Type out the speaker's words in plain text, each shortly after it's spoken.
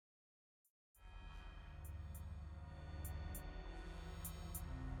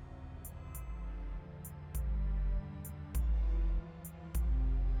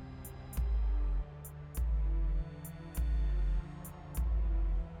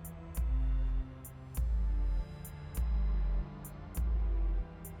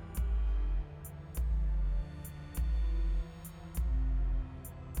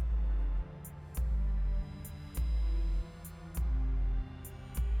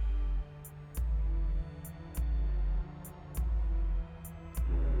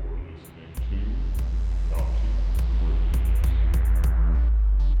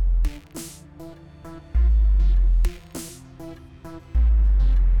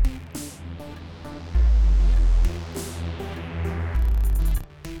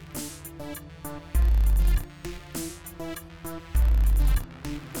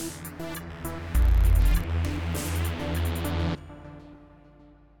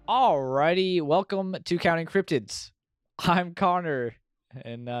Alrighty, welcome to Counting Cryptids. I'm Connor,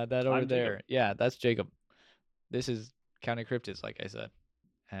 and that over I'm there, Jacob. yeah, that's Jacob. This is Counting Cryptids, like I said,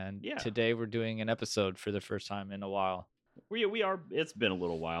 and Yeah. today we're doing an episode for the first time in a while. We are. It's been a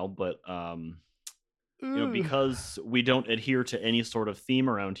little while, but because we don't adhere to any sort of theme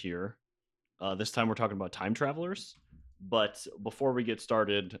around here, this time we're talking about time travelers. But before we get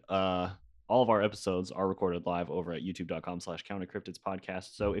started, all of our episodes are recorded live over at youtube.com/countercryptids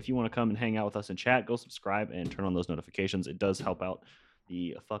podcast. So if you want to come and hang out with us and chat, go subscribe and turn on those notifications. It does help out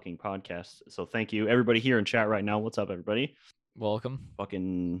the fucking podcast. So thank you, everybody here in chat right now. What's up, everybody? Welcome,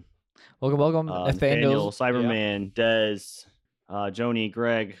 Fucking welcome, Nathaniel, Nathaniel, Cyberman, Dez, Joni,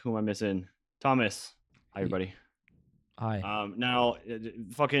 Greg. Who am I missing? Thomas. Hi, everybody. Hi. Now,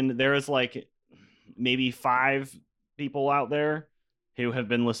 fucking, there is like maybe 5 people out there who have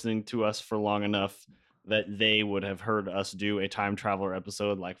been listening to us for long enough that they would have heard us do a time traveler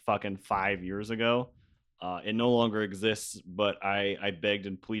episode like fucking 5 years ago. It no longer exists, but I begged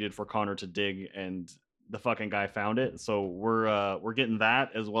and pleaded for Connor to dig, and the fucking guy found it. So we're getting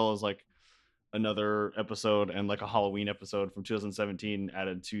that, as well as like another episode and like a Halloween episode from 2017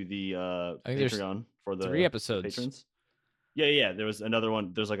 added to the I think there's Patreon for the 3 episodes. patrons. Yeah. There was another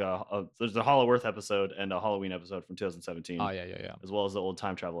one. There's like there's a Hollow Earth episode and a Halloween episode from 2017. Oh yeah. As well as the old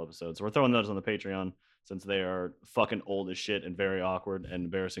time travel episodes. So we're throwing those on the Patreon since they are fucking old as shit and very awkward and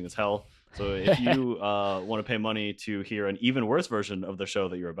embarrassing as hell. So if you want to pay money to hear an even worse version of the show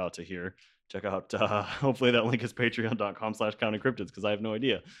that you're about to hear, check out. Hopefully that link is patreon.com/countingcryptids, because I have no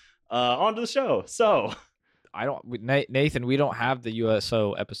idea. On to the show. So Nathan, we don't have the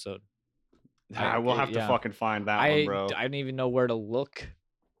USO episode. I will have to fucking find that one, bro. I don't even know where to look.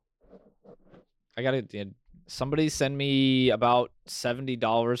 I gotta. Somebody send me about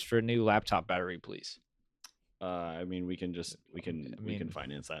 $70 for a new laptop battery, please. I mean, we can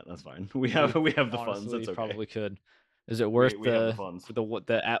finance that. That's fine. We have the funds. That's okay. Probably could. Is it worth we have the funds.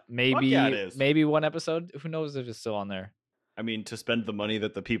 the app? Maybe yeah, it is. Maybe one episode. Who knows if it's still on there? I mean, to spend the money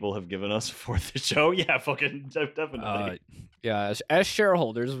that the people have given us for the show, yeah, fucking definitely. Yeah, as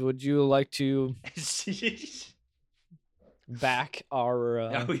shareholders, would you like to back our?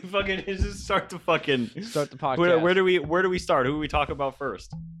 Yeah, we fucking just start the podcast. Where do we start? Who do we talk about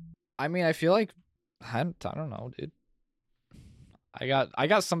first? I mean, I feel like I don't know, dude. I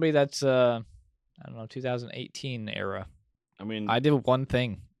got somebody that's I don't know, 2018 era. I mean, I did one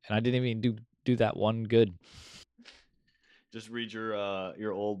thing, and I didn't even do that one good. Just read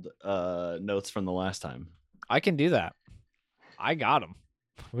your old notes from the last time. I can do that. I got him.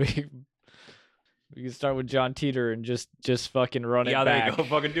 We can start with John Teeter and just fucking run it back. Yeah, there you go.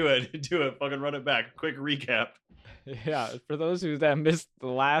 Fucking do it. Do it. Fucking run it back. Quick recap. Yeah, for those who that missed the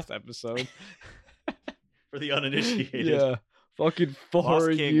last episode. For the uninitiated. Yeah, fucking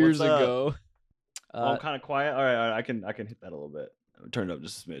 4 years ago. I'm kind of quiet. All right, I can hit that a little bit. Turn it up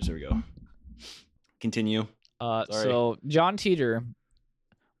just a smidge. There we go. Continue. So John Teeter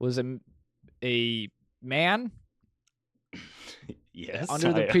was a man. Yes.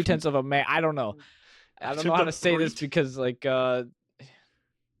 Under the pretense of a man. I don't know. I don't know how to say this because like I'm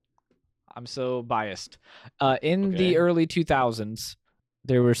so biased. In the early 2000s,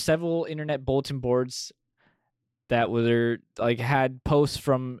 there were several internet bulletin boards that were like had posts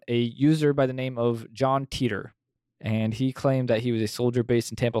from a user by the name of John Teeter, and he claimed that he was a soldier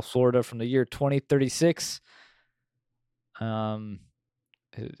based in Tampa, Florida, from the year 2036.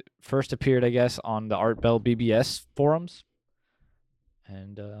 First appeared, I guess, on the Art Bell BBS forums,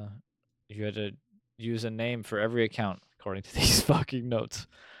 and you had to use a name for every account according to these fucking notes.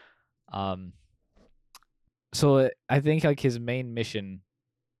 So I think like his main mission,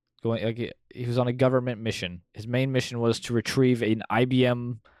 he was on a government mission. His main mission was to retrieve an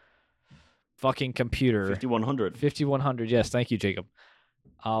IBM fucking computer, 5100. Yes, thank you, Jacob.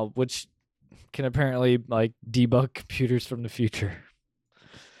 Which can apparently like debug computers from the future.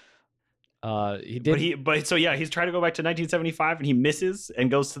 He did. But he's trying to go back to 1975 and he misses and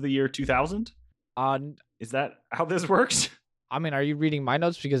goes to the year 2000. Is that how this works? I mean, are you reading my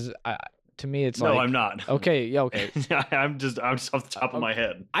notes? Because to me, it's no, I'm not. Okay, yeah, okay. I'm just off the top of my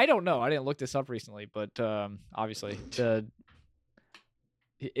head. I don't know. I didn't look this up recently, but obviously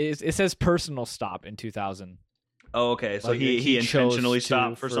it says personal stop in 2000. Oh, okay. So like he intentionally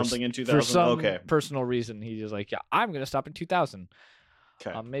stopped for something in 2000. For some personal reason, he just like, yeah, I'm gonna stop in 2000.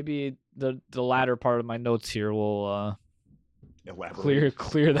 Okay. Maybe the latter part of my notes here will elaborate.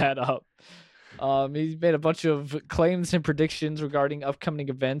 clear that up. He's made a bunch of claims and predictions regarding upcoming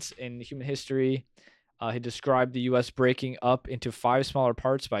events in human history. He described the U.S. breaking up into 5 smaller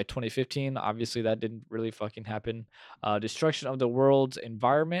parts by 2015. Obviously, that didn't really fucking happen. Destruction of the world's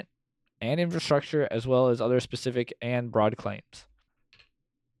environment and infrastructure, as well as other specific and broad claims.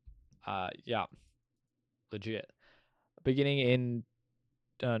 Yeah, legit. Beginning in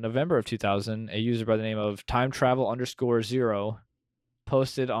November of 2000, a user by the name of timetravel_0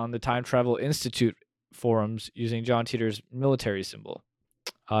 posted on the Time Travel Institute forums using John Titor's military symbol.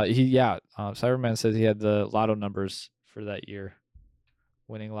 Cyberman says he had the lotto numbers for that year,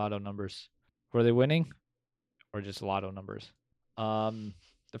 winning lotto numbers. Were they winning, or just lotto numbers?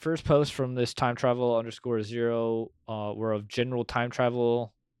 The first posts from this timetravel_0 were of general time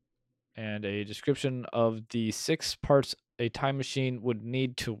travel and a description of the 6 parts a time machine would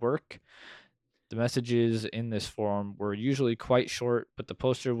need to work. The messages in this forum were usually quite short, but the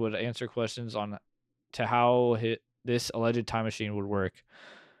poster would answer questions on to how this alleged time machine would work.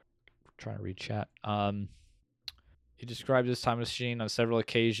 Trying to read chat. He described this time machine on several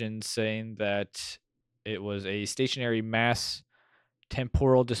occasions, saying that it was a stationary mass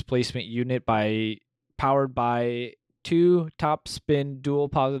temporal displacement unit powered by 2 top spin dual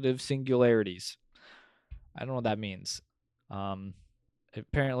positive singularities. I don't know what that means.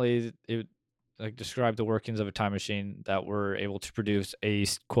 Apparently, it described the workings of a time machine that were able to produce a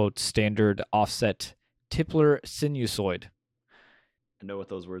quote standard offset Tipler sinusoid. I know what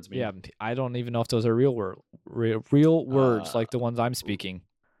those words mean. Yeah, I don't even know if those are real words like the ones I'm speaking.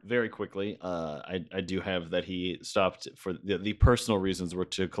 Very quickly, I do have that he stopped for the personal reasons were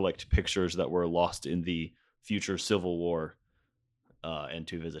to collect pictures that were lost in the future Civil War, and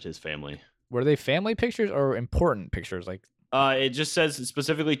to visit his family. Were they family pictures or important pictures? It just says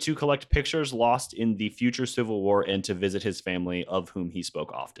specifically to collect pictures lost in the future Civil War and to visit his family, of whom he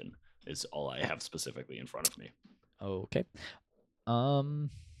spoke often. Is all I have specifically in front of me. Okay.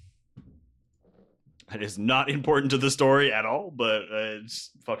 It is not important to the story at all, but it's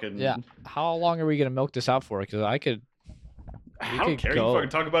fucking... Yeah. How long are we going to milk this out for? Because I could... I don't care. You fucking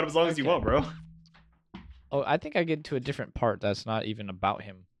talk about him as long as you want, bro. Oh, I think I get to a different part that's not even about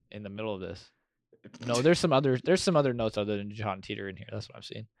him in the middle of this. No, there's some other notes other than John Titor in here. That's what I'm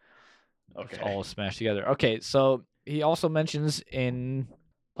seeing. Okay. It's all smashed together. Okay, so he also mentions in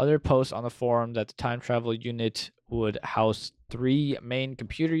other posts on the forum that the time travel unit would house 3 main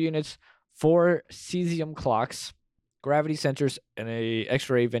computer units, 4 cesium clocks, gravity sensors, and a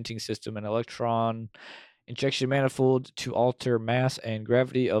X-ray venting system, an electron injection manifold to alter mass and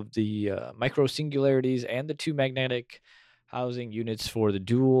gravity of the micro singularities, and the 2 magnetic housing units for the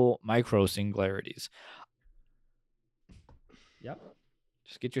dual micro singularities. Yep.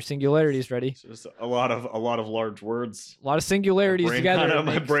 Just get your singularities ready. It's just a lot of large words. A lot of singularities together.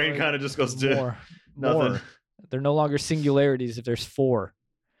 My brain kind of just goes to nothing. They're no longer singularities if there's 4.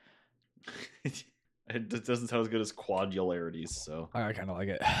 It doesn't sound as good as quadularities, so I kind of like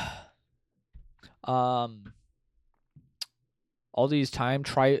it. All these time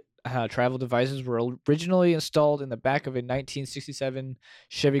travel devices were originally installed in the back of a 1967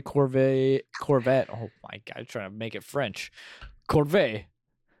 Chevy Corvette. Oh my god, I'm trying to make it French. Corvette.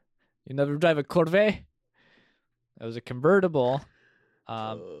 You never drive a Corvette? It was a convertible.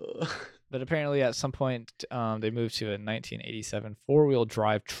 But apparently at some point they moved to a 1987 4-wheel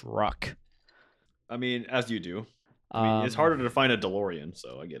drive truck. I mean, as you do. I mean, it's harder to find a DeLorean,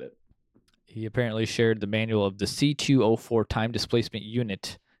 so I get it. He apparently shared the manual of the C204 time displacement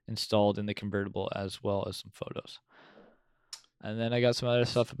unit installed in the convertible, as well as some photos. And then I got some other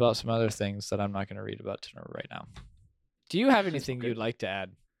stuff about some other things that I'm not going to read about right now. Do you have anything you'd like to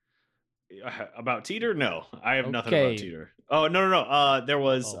add? About Titor? No, I have nothing about Titor. Oh, no. There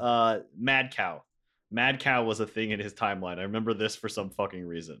was Mad Cow. Mad Cow was a thing in his timeline. I remember this for some fucking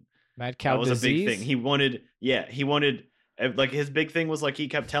reason. Mad Cow was disease? A big thing. He wanted, like, his big thing was, like, he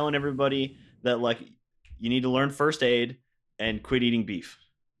kept telling everybody that, like, you need to learn first aid and quit eating beef.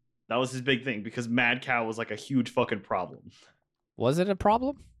 That was his big thing, because Mad Cow was, like, a huge fucking problem. Was it a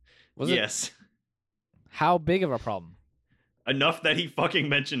problem? Yes. How big of a problem? Enough that he fucking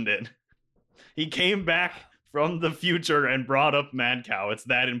mentioned it. He came back from the future and brought up Mad Cow. It's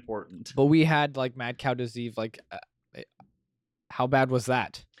that important. But we had, like, Mad Cow disease. Like, how bad was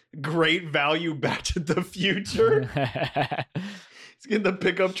that? Great value Back to the Future. He's getting the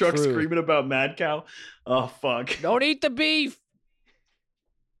pickup truck screaming about Mad Cow. Oh, fuck. Don't eat the beef.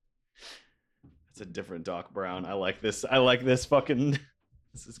 It's a different Doc Brown. I like this. Fucking...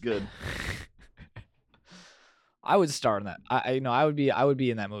 This is good. I would star in that. I would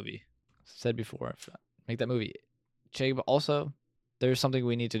be in that movie. Said before, make that movie. Jake, but also, there's something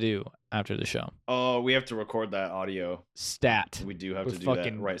we need to do after the show. Oh, we have to record that audio. Stat. We do have to do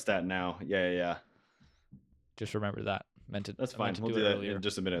that. Right, stat now. Yeah. Just remember that. That's fine. We'll do that in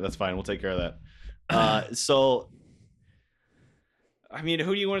just a minute. That's fine. We'll take care of that. So, I mean,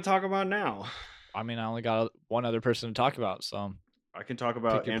 who do you want to talk about now? I mean, I only got one other person to talk about, so I can talk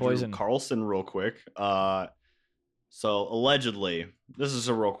about Andrew Carlson real quick. So allegedly, this is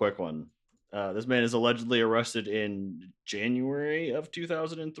a real quick one. This man is allegedly arrested in January of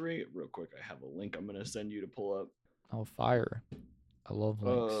 2003. Real quick, I have a link I'm going to send you to pull up. Oh, fire. I love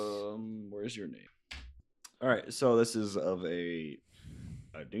links. Where's your name? All right, so this is of a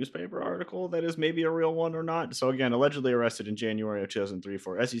newspaper article that is maybe a real one or not. So again, allegedly arrested in January of 2003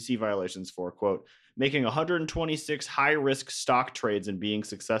 for SEC violations for, quote, making 126 high-risk stock trades and being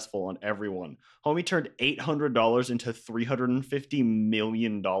successful on every one. Homie turned $800 into $350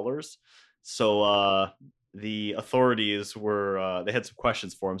 million. So the authorities were, they had some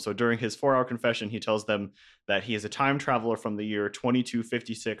questions for him. So during his 4-hour confession, he tells them that he is a time traveler from the year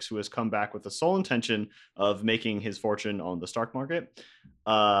 2256 who has come back with the sole intention of making his fortune on the stock market.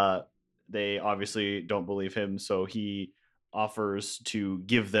 They obviously don't believe him, so he offers to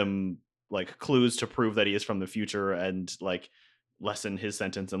give them like clues to prove that he is from the future and like lessen his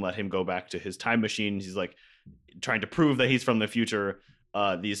sentence and let him go back to his time machine. He's like trying to prove that he's from the future.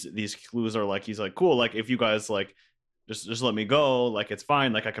 These clues are like, he's like, cool, like if you guys like just let me go, like it's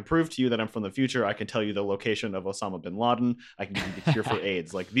fine, like I can prove to you that I'm from the future. I can tell you the location of Osama bin Laden. I can give you the cure for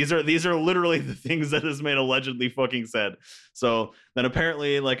AIDS. Like these are literally the things that this man allegedly fucking said. So then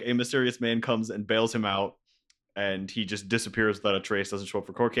apparently like a mysterious man comes and bails him out, and he just disappears without a trace, doesn't show up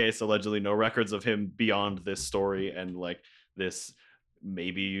for court case. Allegedly no records of him beyond this story and like this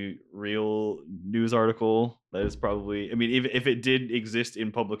maybe real news article that is probably, I mean, if it did exist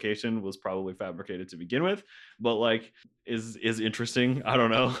in publication, was probably fabricated to begin with, but like is interesting. I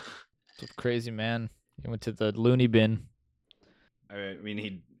don't know. It's crazy, man. He went to the loony bin. I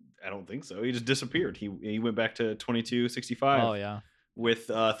mean, I don't think so. He just disappeared. He went back to 2265. Oh yeah. With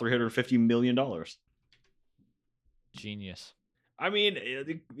 $350 million. Genius. I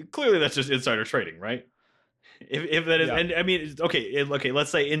mean, clearly that's just insider trading, right? If that is, yeah. And I mean, okay, let's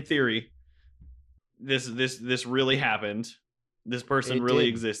say in theory, this really happened. This person really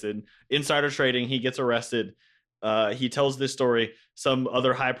existed. Insider trading. He gets arrested. He tells this story. Some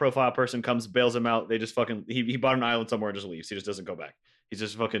other high profile person comes, bails him out. They just fucking he bought an island somewhere and just leaves. He just doesn't go back. He's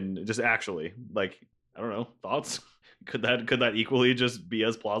just fucking just actually like, I don't know, thoughts. Could that equally just be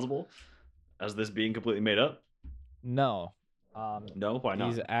as plausible as this being completely made up? No. No, why not?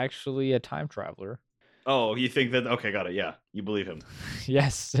 He's actually a time traveler. Oh, you think that? Okay, got it. Yeah, you believe him.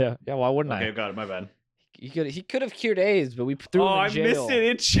 Yes. Yeah. Why wouldn't I? Okay, got it. My bad. He could have cured AIDS, but we threw him in jail. I missed it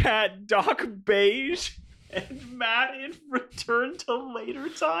in chat. Doc Beige and Matt in Return to Later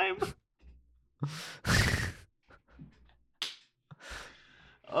Time.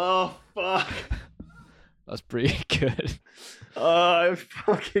 Oh fuck. That's pretty good.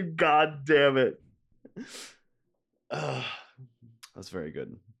 Fucking god damn it. That's very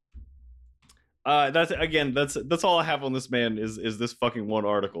good. That's all I have on this man is this fucking one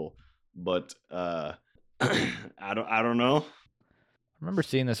article. But I don't know. I remember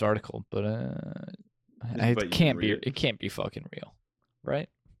seeing this article, but it can't be fucking real, right?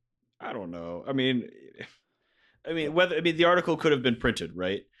 I don't know. I mean the article could have been printed,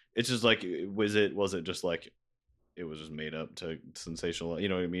 right? It's just like, was it just like it was just made up to sensational, you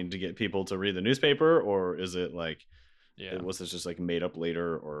know what I mean, to get people to read the newspaper, or is it like, yeah, was this just like made up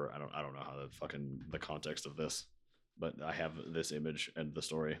later, or I don't know how the context of this, but I have this image and the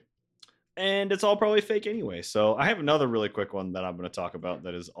story, and it's all probably fake anyway. So I have another really quick one that I'm going to talk about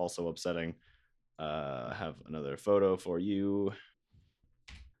that is also upsetting. I have another photo for you.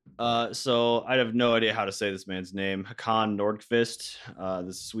 So I have no idea how to say this man's name. Hakan Nordqvist,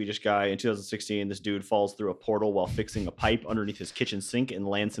 this Swedish guy. In 2016, this dude falls through a portal while fixing a pipe underneath his kitchen sink and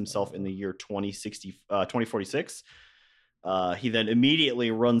lands himself in the year 2046. He then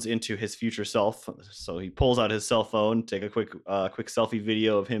immediately runs into his future self. So he pulls out his cell phone, take a quick selfie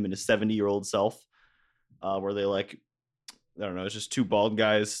video of him and his 70-year-old self, where they like, I don't know, it's just two bald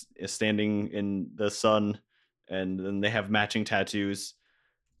guys standing in the sun, and then they have matching tattoos.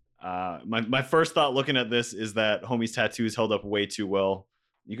 My first thought looking at this is that homie's tattoos held up way too well.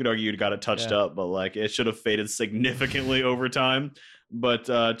 You could argue you got it touched up, but like it should have faded significantly over time. But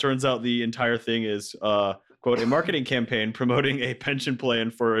turns out the entire thing is quote, a marketing campaign promoting a pension plan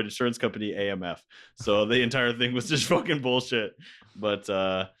for an insurance company, AMF. So the entire thing was just fucking bullshit. But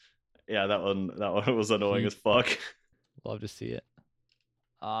yeah, that one was annoying as fuck. Love to see it.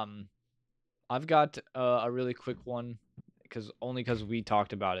 I've got a really quick one because we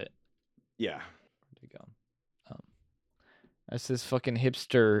talked about it. Yeah. Where'd it go? That's this fucking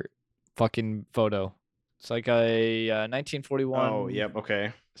hipster fucking photo. It's like a 1941. Oh, yep.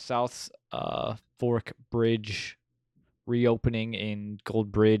 Okay. South Fork Bridge reopening in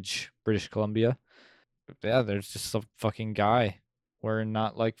Gold Bridge, British Columbia. Yeah, there's just some fucking guy wearing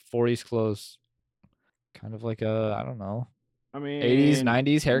not like 40s clothes. Kind of like a, I don't know. I mean, 80s,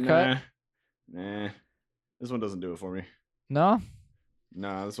 90s haircut? Nah. This one doesn't do it for me. No?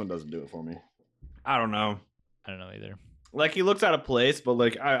 Nah, this one doesn't do it for me. I don't know. I don't know either. Like, he looks out of place, but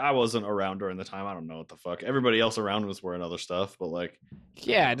like I wasn't around during the time. I don't know what the fuck. Everybody else around was wearing other stuff, but like,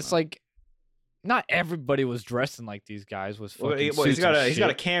 yeah, it's like not everybody was dressing like these guys was fucking. Well, he's got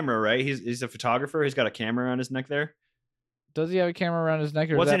a camera, right? He's a photographer. He's got a camera around his neck there. Does he have a camera around his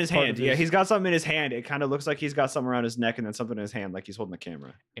neck? Or what's in his hand? Yeah, he's got something in his hand. It kind of looks like he's got something around his neck and then something in his hand, like he's holding the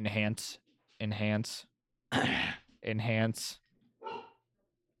camera. Enhance. I've enhanced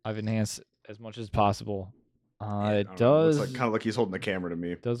as much as possible. It does. Looks like, kind of like he's holding the camera to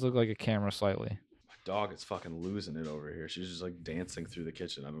me. Does look like a camera slightly. My dog is fucking losing it over here. She's just like dancing through the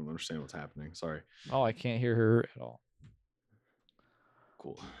kitchen. I don't understand what's happening. Sorry. Oh, I can't hear her at all.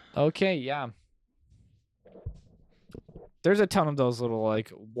 Cool. Okay, yeah. There's a ton of those little like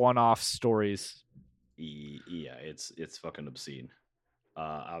one-off stories. Yeah, it's fucking obscene.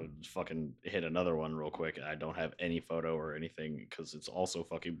 I would fucking hit another one real quick. I don't have any photo or anything because it's also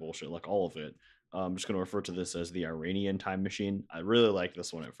fucking bullshit, like all of it. I'm just going to refer to this as the Iranian time machine. I really like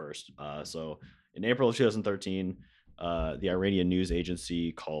this one at first. So in April of 2013, the Iranian news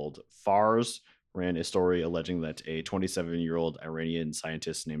agency called Fars ran a story alleging that a 27-year-old Iranian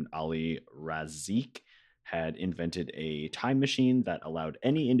scientist named Ali Razik had invented a time machine that allowed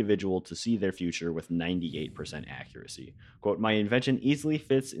any individual to see their future with 98% accuracy. Quote, "My invention easily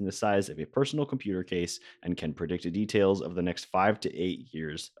fits in the size of a personal computer case and can predict the details of the next 5 to 8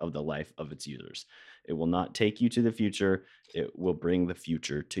 years of the life of its users. It will not take you to the future. It will bring the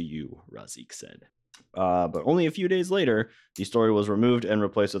future to you," Razik said. But only a few days later, the story was removed and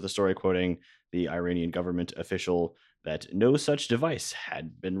replaced with a story quoting the Iranian government official that no such device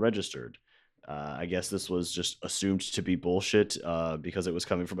had been registered. I guess this was just assumed to be bullshit because it was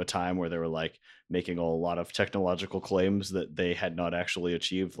coming from a time where they were like making a lot of technological claims that they had not actually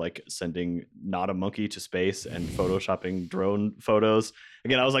achieved, like sending not a monkey to space and photoshopping drone photos.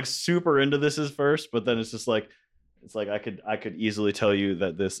 Again, I was like super into this at first, but then it's just like I could easily tell you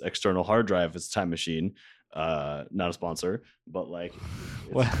that this external hard drive is a time machine. Not a sponsor, but like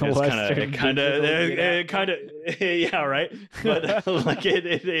it's kind of yeah, right. But like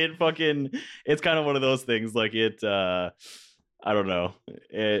it fucking, it's kind of one of those things. Like I don't know.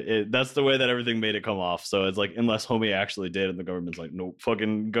 That's the way that everything made it come off. So it's like, unless homie actually did, and the government's like, nope,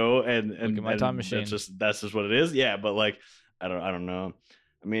 fucking go and look at my time machine. That's just what it is. Yeah, but like I don't know.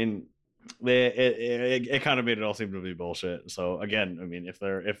 I mean, it kind of made it all seem to be bullshit. So again, I mean, if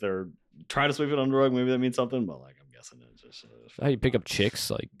they're trying to sweep it under the rug, maybe that means something. But like, I'm guessing it's just how you pick up chicks.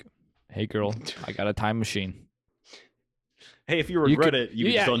 Like, hey girl, I got a time machine. Hey, if you regret it,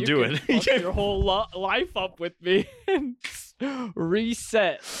 you just don't do it. Fuck your whole life up with me and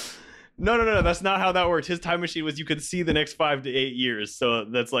reset. No. That's not how that works. His time machine was you could see the next 5 to 8 years. So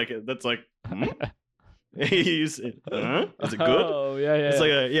that's like. Is it good? Oh yeah.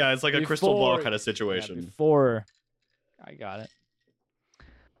 It's like a crystal ball kind of situation. Yeah, before I got it,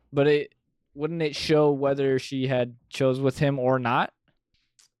 but wouldn't it show whether she had chose with him or not?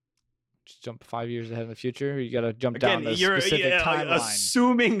 Just jump 5 years ahead in the future. You got to jump down the specific timeline.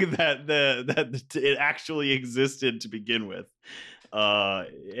 Assuming that it actually existed to begin with. I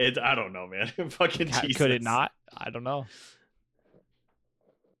don't know, man. Fucking Jesus. Could it not? I don't know.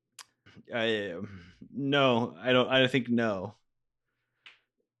 No, I don't. I think no.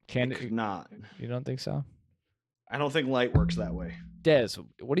 Can it not? You don't think so? I don't think light works that way. Des,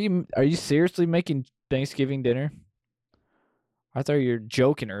 are you seriously making Thanksgiving dinner? I thought you were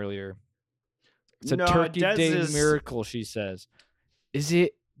joking earlier. It's a turkey day miracle, she says. Is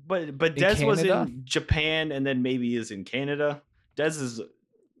it? But Des was in Japan and then maybe is in Canada. Des is. Is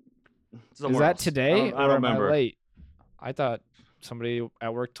that today? I don't remember. Am I late? I thought somebody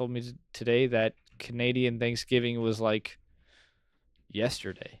at work told me today that Canadian Thanksgiving was like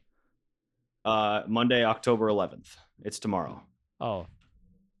yesterday. Monday, October 11th. It's tomorrow. Oh.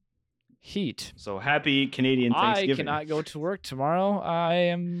 Heat. So happy Canadian Thanksgiving. I cannot go to work tomorrow. I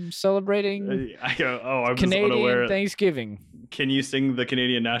am celebrating I'm Canadian Thanksgiving. Can you sing the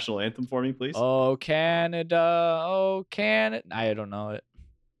Canadian national anthem for me, please? Oh, Canada. Oh, Canada. I don't know it.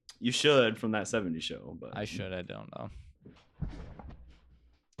 You should, from that 70s show. But I should. I don't know.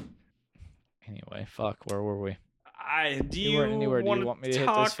 Anyway, fuck. Where were we? Do you want me to hit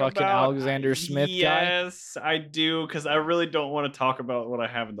this fucking Alexander Smith guy? Yes, I do, because I really don't want to talk about what I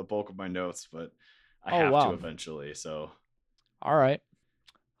have in the bulk of my notes. But I have to eventually. So, all right.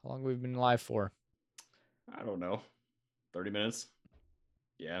 How long have we been live for? I don't know. 30 minutes.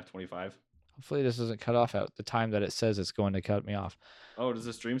 Yeah, 25. Hopefully this doesn't cut off at the time that it says it's going to cut me off. Oh, does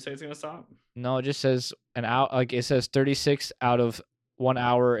the stream say it's going to stop? No, it just says it says 36 out of 1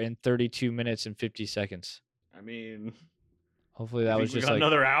 hour and 32 minutes and 50 seconds. I mean, hopefully that was just got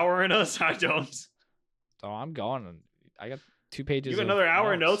another hour in us. I don't. Oh, I'm going. I got 2 pages. You got another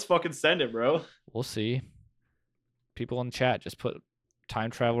hour of notes. Fucking send it, bro. We'll see. People in chat just put time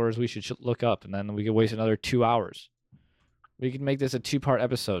travelers we should look up, and then we could waste another 2 hours. We could make this a 2-part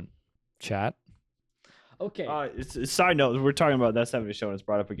episode. Chat. Okay. It's a side note. We're talking about That 70s Show, and it's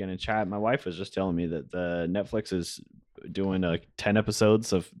brought up again in chat. My wife was just telling me that the Netflix is doing 10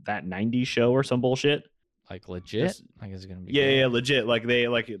 episodes of That 90s Show or some bullshit. Like legit? Like it's gonna be yeah, legit. Like they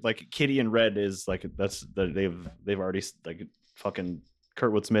like Kitty and Red is like they've already like fucking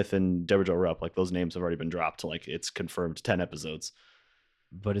Kurtwood Smith and Deborah Jo Rupp, like those names have already been dropped. Like it's confirmed 10 episodes.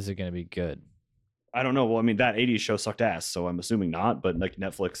 But is it gonna be good? I don't know. Well, I mean, That 80s Show sucked ass, so I'm assuming not. But like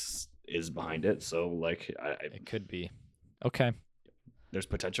Netflix is behind it, so like it could be. Okay. There's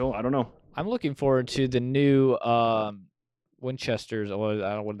potential. I don't know. I'm looking forward to the new Winchesters. Or I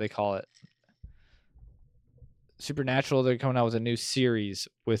don't know what do they call it. Supernatural. They're coming out with a new series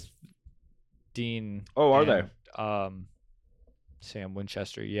with Dean. Oh, are they? Sam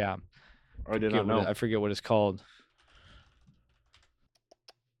Winchester. Yeah. I did not know. I forget what it's called.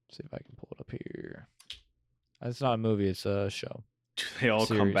 Let's see if I can pull it up here. It's not a movie. It's a show. They all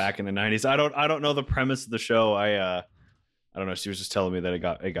come back in the 90s. I don't know the premise of the show. I don't know. She was just telling me that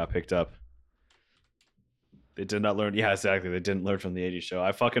it got picked up. They did not learn. Yeah, exactly. They didn't learn from the 80s show.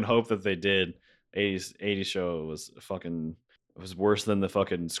 I fucking hope that they did. 80s show was worse than the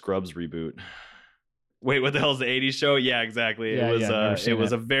fucking Scrubs reboot. Wait, what the hell is the 80s show? Yeah, exactly. It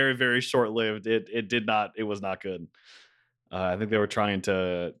was a very, very short-lived. It was not good. I think they were trying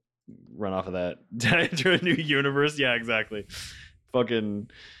to run off of that enter a new universe. Yeah, exactly. Fucking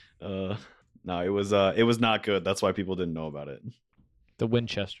no, it was not good. That's why people didn't know about it. The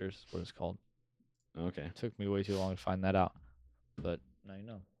Winchesters is what it's called. Okay. It took me way too long to find that out. But now you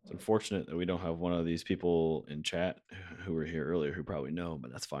know. It's unfortunate that we don't have one of these people in chat who were here earlier who probably know,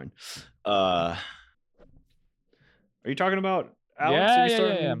 but that's fine. Are you talking about Alex?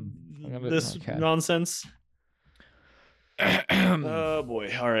 Yeah. This nonsense? Oh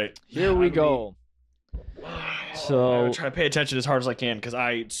boy. All right. Here we go. So I'm trying to pay attention as hard as I can because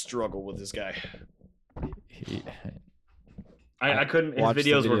I struggle with this guy. I couldn't. His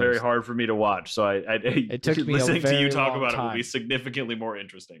videos were very hard for me to watch, so it took me listening to you talk about time. It will be significantly more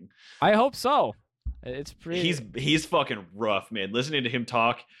interesting. I hope so. It's pretty. He's fucking rough, man. Listening to him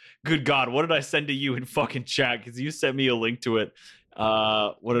talk. Good God, what did I send to you in fucking chat? Because you sent me a link to it.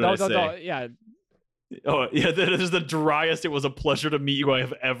 What did I say? No, yeah. Oh yeah, that is the driest. It was a pleasure to meet you I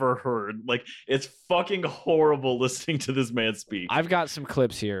have ever heard. Like it's fucking horrible listening to this man speak. I've got some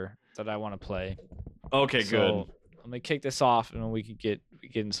clips here that I want to play. Okay, good. Let me kick this off, and then we could get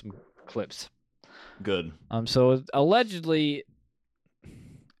in some clips. Good. So allegedly,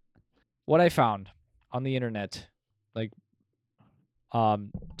 what I found on the internet,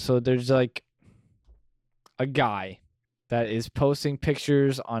 so there's like a guy that is posting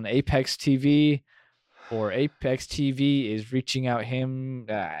pictures on Apex TV, or Apex TV is reaching out him.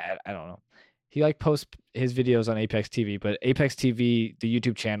 I don't know. He posts his videos on Apex TV, but Apex TV, the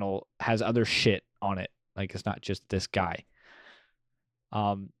YouTube channel, has other shit on it. Like it's not just this guy.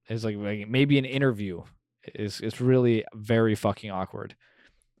 It's like maybe an interview. It's really very fucking awkward.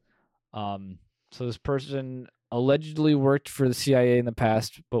 So this person allegedly worked for the CIA in the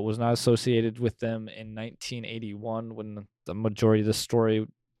past, but was not associated with them in 1981 when the majority of the story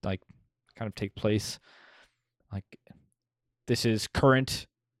kind of take place. This is current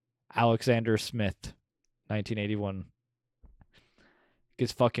Alexander Smith, 1981.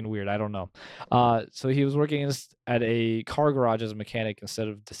 It's fucking weird. I don't know. So he was working at a car garage as a mechanic instead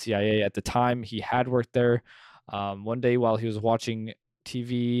of the CIA. At the time, he had worked there. One day while he was watching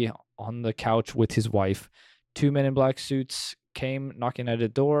TV on the couch with his wife, 2 men in black suits came knocking at a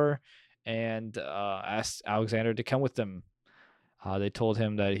door and asked Alexander to come with them. They told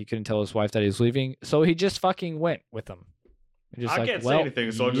him that he couldn't tell his wife that he was leaving, so he just fucking went with them. I can't say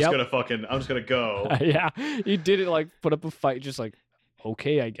anything, so I'm just gonna go. Yeah, he didn't put up a fight, just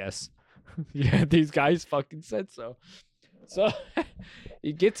okay, I guess. Yeah, these guys fucking said so. So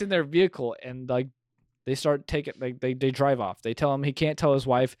he gets in their vehicle and they start taking they drive off. They tell him he can't tell his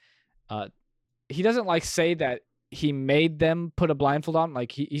wife. He doesn't say that he made them put a blindfold on.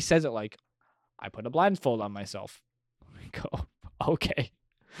 He says it I put a blindfold on myself. I go, okay.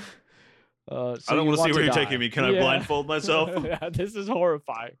 So I don't want to see where you're taking me. Can I blindfold myself? Yeah, this is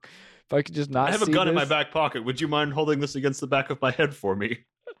horrifying. If I could just not. I have a gun in my back pocket. Would you mind holding this against the back of my head for me?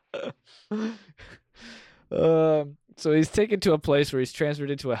 So he's taken to a place where he's transferred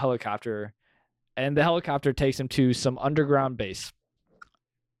into a helicopter, and the helicopter takes him to some underground base.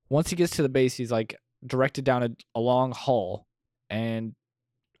 Once he gets to the base, he's like directed down a long hall, and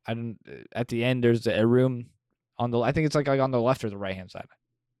at the end there's a room on the. I think it's like on the left or the right hand side.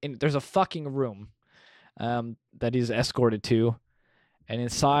 And there's a fucking room that he's escorted to, and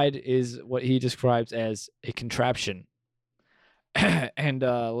inside is what he describes as a contraption. And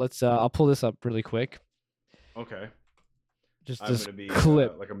I'll pull this up really quick. Okay. Just I'm gonna be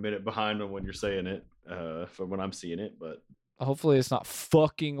clip like a minute behind when you're saying it, from when I'm seeing it, but hopefully it's not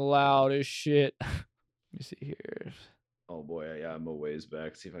fucking loud as shit. Let me see here. Oh boy, yeah, I'm a ways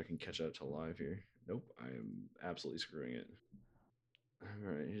back. See if I can catch up to live here. Nope, I am absolutely screwing it.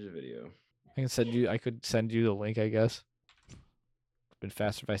 All right, here's a video. I could send you the link, I guess. It'd been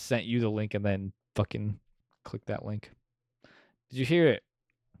faster if I sent you the link and then fucking click that link. Did you hear it?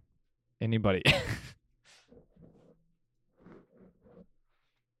 Anybody?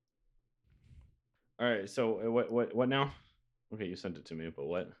 All right, so what now? Okay, you sent it to me, but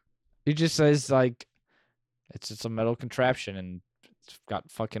what? He just says like it's just a metal contraption and it's got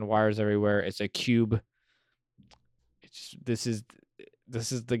fucking wires everywhere. It's a cube. This is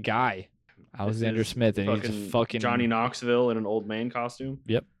the guy, Alexander Smith, and he's just fucking Johnny Knoxville in an old man costume.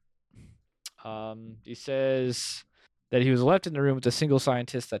 Yep. He says that he was left in the room with a single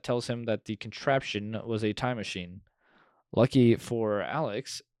scientist that tells him that the contraption was a time machine. Lucky for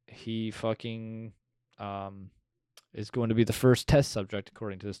Alex, he fucking is going to be the first test subject,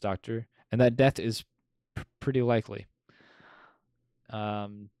 according to this doctor, and that death is pretty likely.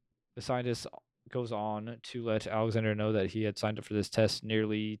 The scientist goes on to let Alexander know that he had signed up for this test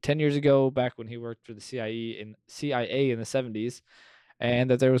nearly 10 years ago, back when he worked for the CIA in the 70s,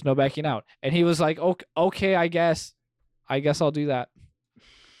 and that there was no backing out. And he was like, okay, I guess I'll do that.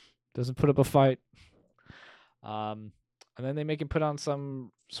 Doesn't put up a fight. And then they make him put on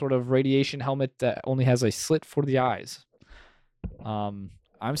some sort of radiation helmet that only has a slit for the eyes. I'm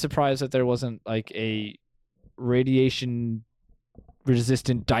surprised that there wasn't like a radiation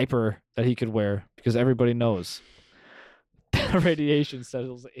resistant diaper that he could wear, because everybody knows radiation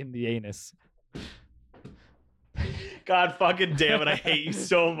settles in the anus. God fucking damn it, I hate you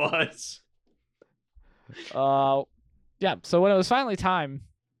so much. Yeah, so when it was finally time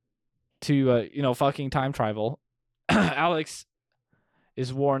to fucking time travel, Alex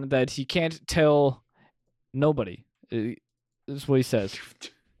is warned that he can't tell nobody. This is what he says.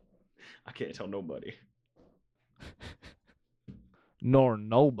 I can't tell nobody. Nor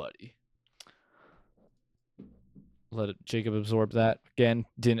nobody. Let Jacob absorb that. Again,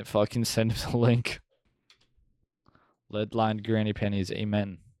 didn't fucking send him the link. Lead-lined granny pennies,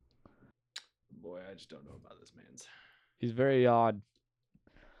 amen. Boy, I just don't know about this man's. He's very odd.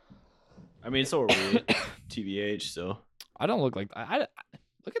 I mean, so are we. TBH, so. I don't look like I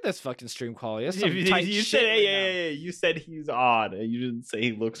look at this fucking stream quality. That's some you tight you shit said, right hey, you said he's odd. You didn't say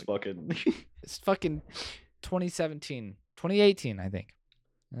he looks fucking. It's fucking 2018, I think.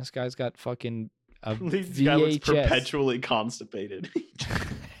 And this guy's got fucking a this VHS. guy looks perpetually constipated.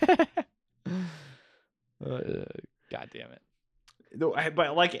 God damn it. No,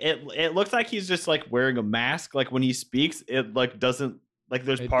 but like it looks like he's just like wearing a mask. Like when he speaks, it like doesn't. Like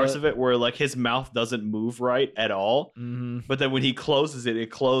there's parts of it where like his mouth doesn't move right at all. Mm-hmm. But then when he closes it,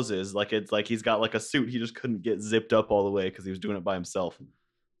 it closes. Like it's like he's got like a suit. He just couldn't get zipped up all the way because he was doing it by himself.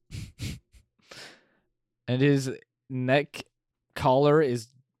 And his neck collar is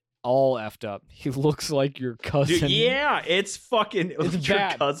all effed up. He looks like your cousin. Dude, yeah, it's fucking it's your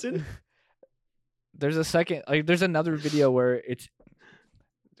bad. cousin. There's there's another video where it's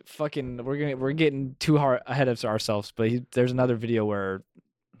fucking we're getting too hard ahead of ourselves, but there's another video where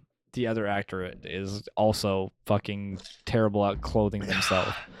the other actor is also fucking terrible at clothing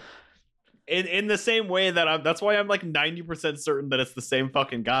themselves. In the same way that that's why I'm like 90% certain that it's the same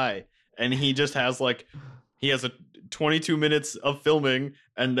fucking guy, and he just has like he has a 22 minutes of filming,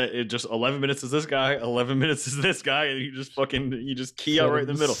 and it just 11 minutes is this guy, 11 minutes is this guy, and you just key out right in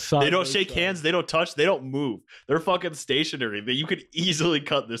the middle. They don't shake hands, they don't touch, they don't move. They're fucking stationary. You could easily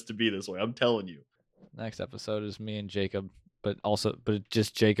cut this to be this way. I'm telling you. Next episode is me and Jacob, but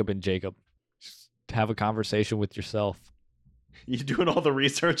just Jacob and Jacob. Just have a conversation with yourself. You doing all the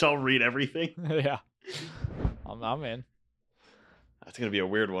research? I'll read everything. Yeah, I'm in. That's gonna be a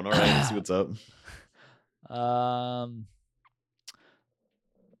weird one. All right, let's see what's up.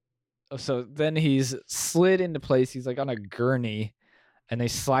 So then he's slid into place. He's like on a gurney, and they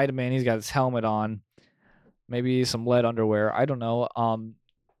slide him in. He's got his helmet on, maybe some lead underwear. I don't know.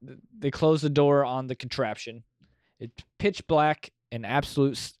 They close the door on the contraption. It's pitch black and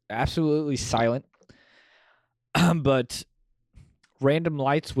absolutely silent. But random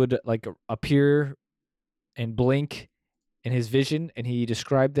lights would like appear and blink in his vision, and he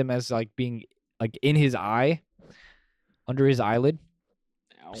described them as like being like in his eye, under his eyelid.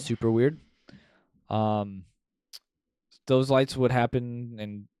 Ow. Super weird. Those lights would happen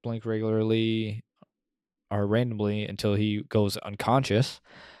and blink regularly or randomly until he goes unconscious.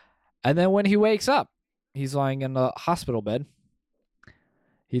 And then when he wakes up, he's lying in a hospital bed.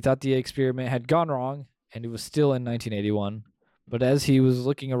 He thought the experiment had gone wrong, and it was still in 1981. But as he was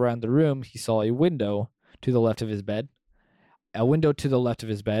looking around the room, he saw a window to the left of his bed,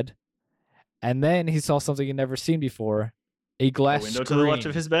 and then he saw something he'd never seen before, a glass window screen. To the left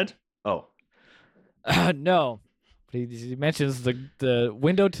of his bed? Oh. No. He mentions the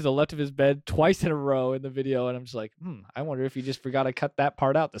window to the left of his bed twice in a row in the video, and I'm just like, I wonder if he just forgot to cut that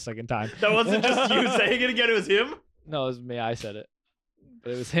part out the second time. That wasn't just you saying it again, it was him? No, it was me. I said it.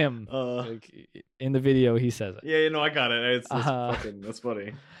 But it was him. Like, in the video, he says it. Yeah, I got it. That's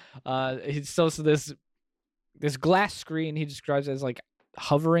funny. So this glass screen he describes as like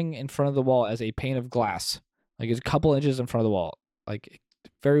hovering in front of the wall as a pane of glass. Like it's a couple inches in front of the wall. Like it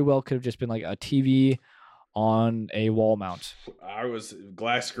very well could have just been like a TV on a wall mount.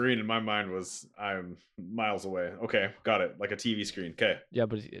 Glass screen in my mind was I'm miles away. Okay, got it. Like a TV screen. Okay. Yeah,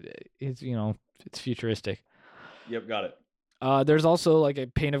 but it's it's futuristic. Yep, got it. There's also like a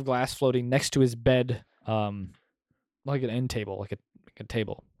pane of glass floating next to his bed, like an end table, like a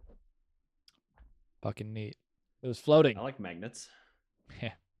table. Fucking neat. It was floating. I like magnets.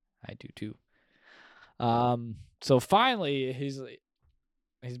 Yeah, I do too. So finally he's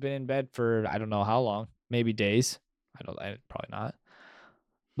been in bed for I don't know how long, maybe days. Probably not.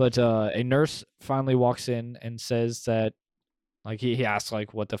 But a nurse finally walks in and says that, like he asks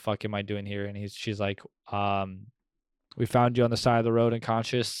like, "What the fuck am I doing here?" And she's like, "We found you on the side of the road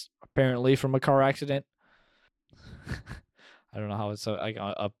unconscious, apparently from a car accident." I don't know how it's like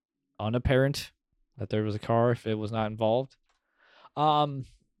unapparent that there was a car if it was not involved.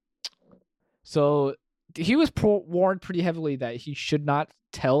 So he was warned pretty heavily that he should not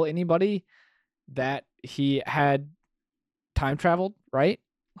tell anybody that he had time traveled, right?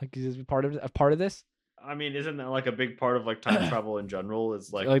 Like is part of this. I mean, isn't that like a big part of like time travel in general?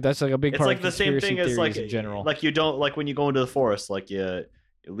 Is like that's like a big part. It's like the same thing as like in general. Like you don't like when you go into the forest, like you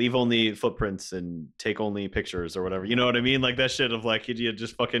leave only footprints and take only pictures or whatever. You know what I mean? Like that shit of like you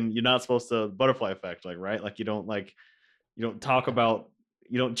just fucking you're not supposed to butterfly effect, like right? Like you don't talk about.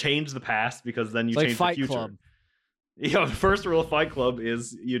 You don't change the past because then you change the future. Club. The first rule of Fight Club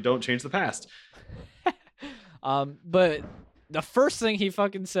is you don't change the past. But the first thing he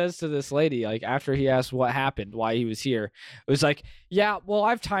fucking says to this lady, like after he asked what happened, why he was here, it was like, "Yeah, well,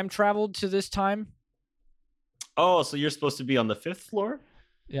 I've time traveled to this time." Oh, so you're supposed to be on the 5th floor?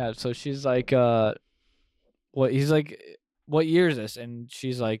 Yeah. So she's like, "What?" He's like, "What year is this?" And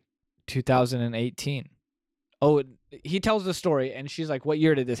she's like, 2018. Oh, he tells the story, and she's like, "What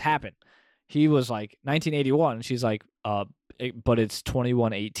year did this happen?" He was like, 1981. She's like, but it's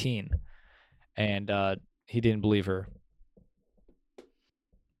 2118. And he didn't believe her.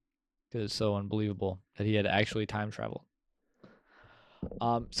 Because it's so unbelievable that he had actually time traveled.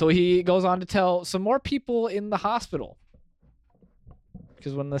 So he goes on to tell some more people in the hospital.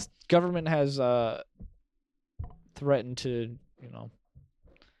 Because when the government has threatened to,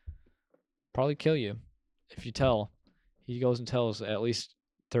 probably kill you if you tell, he goes and tells at least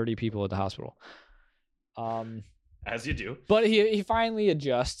 30 people at the hospital. As you do. But he finally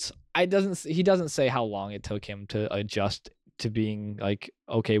adjusts. He doesn't say how long it took him to adjust to being like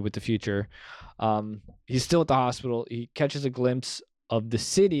okay with the future. He's still at the hospital. He catches a glimpse of the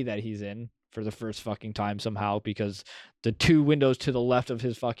city that he's in for the first fucking time somehow, because the 2 windows to the left of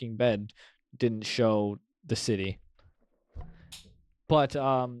his fucking bed didn't show the city. But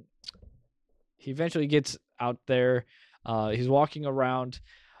he eventually gets out there. He's walking around.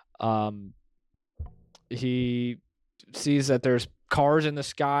 He sees that there's cars in the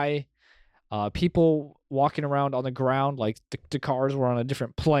sky, people walking around on the ground, like the cars were on a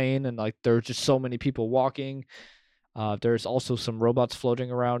different plane, and like there's just so many people walking. There's also some robots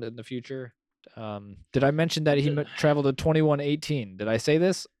floating around in the future. Did I mention that he traveled to 2118? Did I say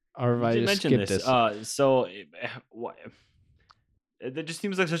this, or have I just skipped this? It just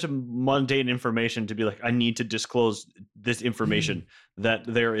seems like such a mundane information to be like, I need to disclose this information that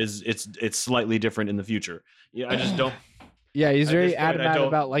it's slightly different in the future. Yeah, I just don't. Yeah, he's very adamant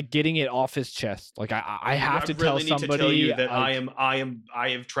about like getting it off his chest. Like I have to tell somebody. To tell you that I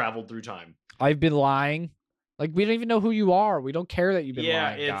have traveled through time. I've been lying. Like we don't even know who you are. We don't care that you've been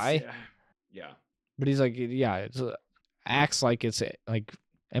lying, guy. Yeah. But he's like, it's acts like it's like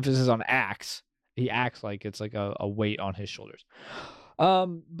emphasis on acts. He acts like it's like a weight on his shoulders.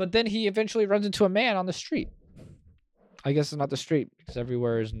 But then he eventually runs into a man on the street. I guess it's not the street because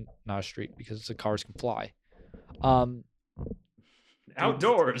everywhere is not a street because the cars can fly.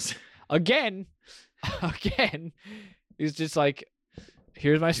 Outdoors again. He's just like,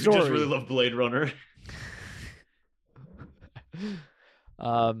 here's my story. You just really love Blade Runner.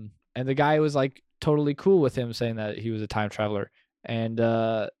 And the guy was like totally cool with him saying that he was a time traveler, and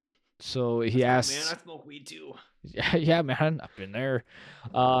so he asked, "Man, I smoke weed too." Yeah, man, I've been there.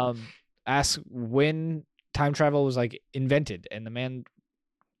 Asked when time travel was like invented, and the man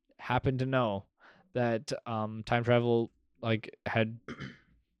happened to know that time travel like had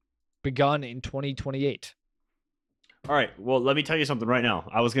begun in 2028. All right, well, let me tell you something right now.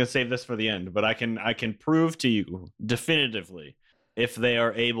 I was going to save this for the end, but I can prove to you definitively if they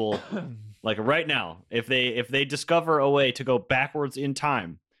are able, like right now, if they discover a way to go backwards in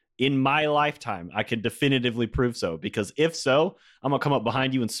time in my lifetime, I can definitively prove so. Because if so, I'm gonna come up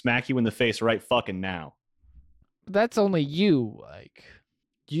behind you and smack you in the face right fucking now. That's only you. Like,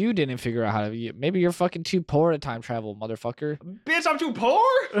 you didn't figure out how to. Maybe you're fucking too poor to time travel, motherfucker. Bitch, I'm too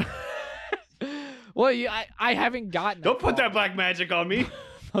poor. Well, I haven't gotten. Don't put that black magic on me,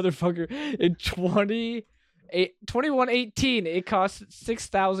 motherfucker. In 2118, it costs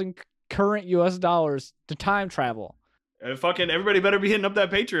 6,000 current US dollars to time travel. Fucking everybody better be hitting up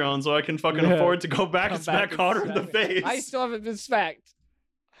that Patreon so I can fucking afford to go back and smack Connor in the face. I still haven't been smacked.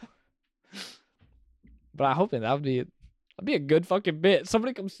 But I'm hoping that'd be a good fucking bit.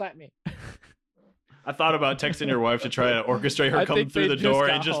 Somebody come slap me. I thought about texting your wife to try to orchestrate her coming through the door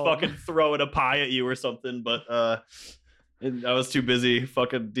and just fucking throwing a pie at you or something, but I was too busy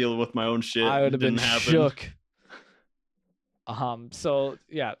fucking dealing with my own shit. I would have been shook. So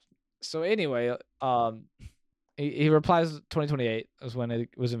yeah. So anyway, he replies 2028 is when it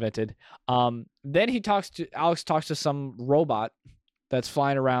was invented. Then Alex talks to some robot that's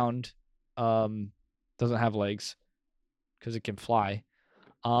flying around, doesn't have legs because it can fly.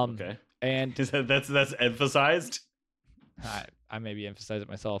 Okay. And that's emphasized. I maybe emphasize it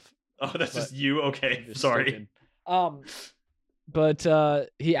myself. Oh, that's just you. Okay, sorry. But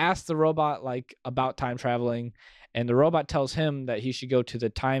he asks the robot like about time traveling, and the robot tells him that he should go to the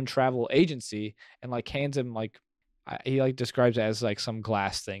time travel agency and like hands him like he like describes it as like some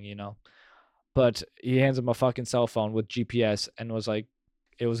glass thing, you know. But he hands him a fucking cell phone with GPS and was like,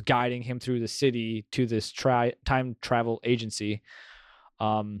 it was guiding him through the city to this time travel agency.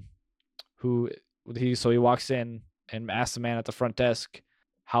 So he walks in and asks the man at the front desk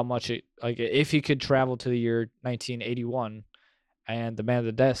how much if he could travel to the year 1981, and the man at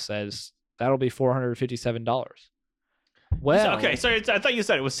the desk says that'll be $457. Well, okay, so I thought you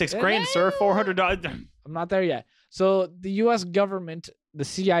said it was $6,000, sir. $400. I'm not there yet. So the U.S. government, the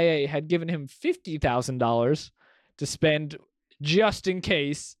CIA, had given him $50,000 to spend just in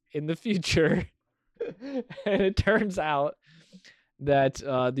case in the future, and it turns out that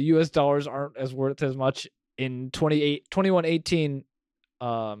the U.S. dollars aren't as worth as much in 2118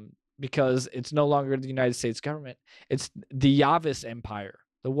 because it's no longer the United States government. It's the Yavis Empire,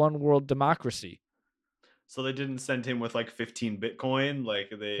 the one world democracy. So they didn't send him with like 15 Bitcoin. Like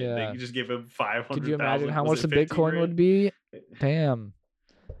they just give him 500,000. Could you imagine how much the Bitcoin would be? Damn.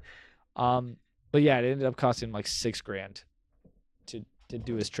 But yeah, it ended up costing like $6,000 to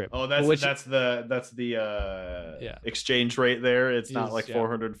do his trip. Oh, that's the exchange rate there. It's not like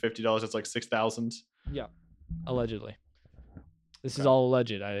 $450. It's like 6,000. Yeah, allegedly. This is all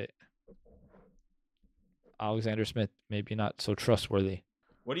alleged. Alexander Smith maybe not so trustworthy.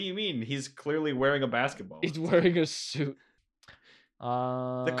 What do you mean? He's clearly wearing a basketball. He's wearing a suit.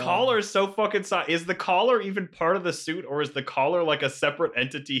 The collar is so fucking Is the collar even part of the suit, or is the collar like a separate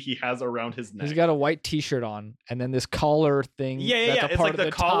entity he has around his neck? He's got a white T-shirt on, and then this collar thing. Yeah. It's like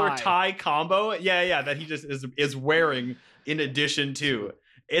the collar tie combo. Yeah. That he just is wearing in addition to.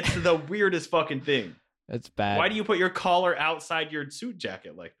 It's the weirdest fucking thing. It's bad. Why do you put your collar outside your suit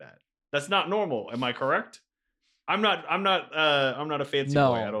jacket like that? That's not normal. Am I correct? I'm not a fancy boy.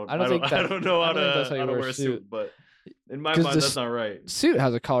 I don't know how to wear a suit, but in my mind that's not right. Suit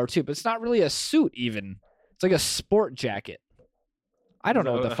has a collar too, but it's not really a suit even. It's like a sport jacket. I don't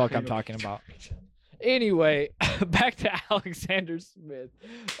know what the fuck I'm talking about. Anyway, back to Alexander Smith.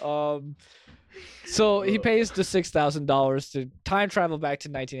 So he pays the $6,000 to time travel back to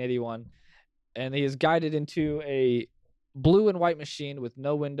 1981, and he is guided into a blue and white machine with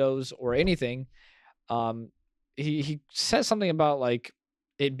no windows or anything. He says something about like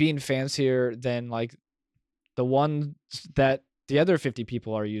it being fancier than like the ones that the other 50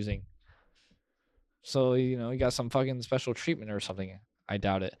 people are using. So, you know, he got some fucking special treatment or something. I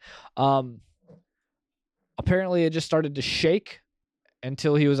doubt it. Apparently it just started to shake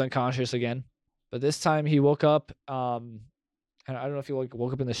until he was unconscious again. But this time he woke up. And I don't know if he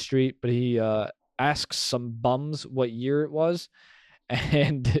woke up in the street, but he asked some bums what year it was.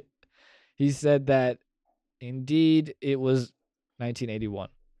 And he said that indeed it was 1981.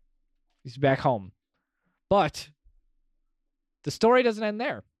 He's back home. But the story doesn't end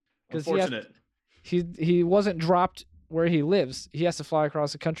there. Unfortunate. He wasn't dropped where he lives. He has to fly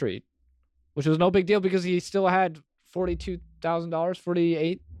across the country, which was no big deal because he still had $42,000,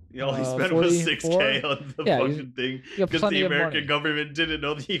 48. All he spent was $6,000 on the fucking thing because the American government didn't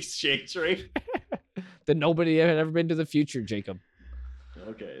know the exchange rate. That nobody had ever been to the future, Jacob.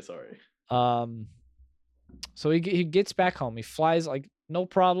 Okay, sorry. So he gets back home. He flies like no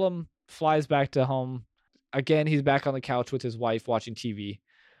problem. Flies back to home. Again, he's back on the couch with his wife watching TV.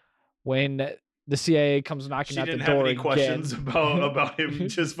 When the CIA comes knocking at the door again. She didn't have any questions about him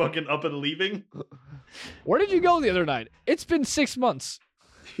just fucking up and leaving? Where did you go the other night? It's been 6 months.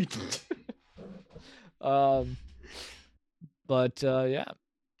 He gets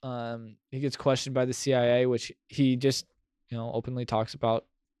questioned by the CIA, which he just, you know, openly talks about.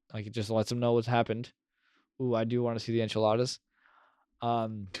 Like, it just lets him know what's happened. Ooh, I do want to see the enchiladas.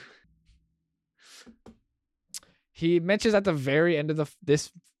 He mentions at the very end of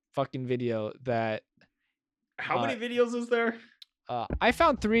this fucking video that how many videos is there? I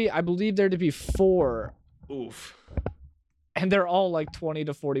found 3. I believe there to be 4. Oof. And they're all like 20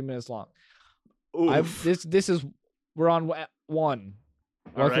 to 40 minutes long. Oof. This is we're on 1.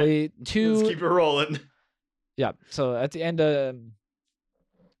 All Luckily, right. 2. Let's keep it rolling. Yeah. So at the end,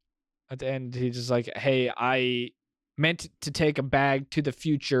 he's just like, "Hey, I meant to take a bag to the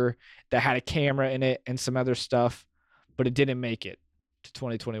future that had a camera in it and some other stuff, but it didn't make it to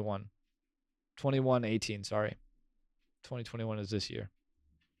 2021. 2118, sorry. 2021 is this year."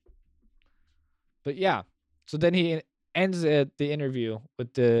 But yeah. So then he ends the interview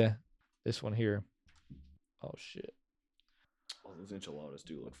with this one here. Oh shit. Oh, those enchiladas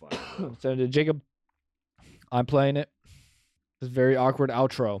do look fire. So to Jacob, I'm playing it. This very awkward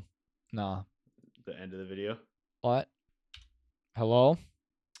outro. Nah. The end of the video. What? Hello?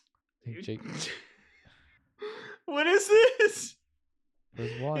 What is this?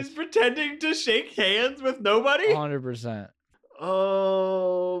 What? He's pretending to shake hands with nobody? 100%.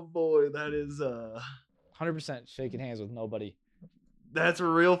 Oh boy, that is 100% shaking hands with nobody. That's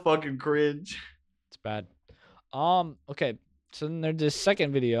real fucking cringe. It's bad. Okay. So then there's this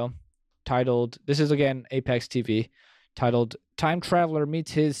second video titled, this is again Apex TV, titled Time Traveler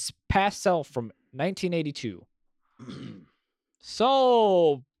Meets His Past Self from 1982.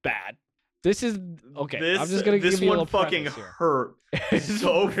 So bad. This is okay. I'm just gonna give you a little fucking hurt.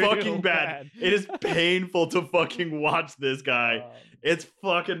 So fucking bad. It is painful to fucking watch this guy. It's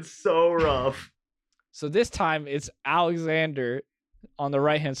fucking so rough. So this time it's Alexander on the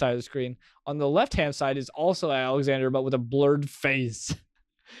right hand side of the screen. On the left hand side is also Alexander, but with a blurred face.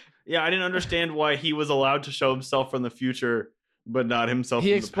 Yeah, I didn't understand why he was allowed to show himself from the future, but not himself.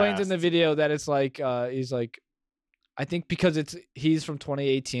 He explains in the video that it's like he's like, I think because he's from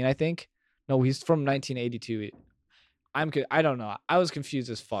 2018. I think no, he's from 1982. I don't know. I was confused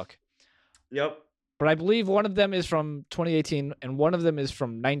as fuck. Yep. But I believe one of them is from 2018 and one of them is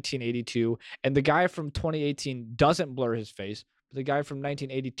from 1982. And the guy from 2018 doesn't blur his face, but the guy from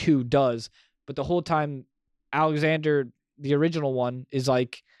 1982 does. But the whole time, Alexander, the original one, is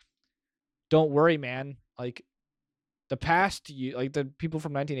like, "Don't worry, man. Like, the past, like the people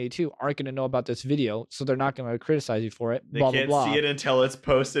from 1982 aren't going to know about this video, so they're not going to criticize you for it." They blah, can't blah, blah. see it until it's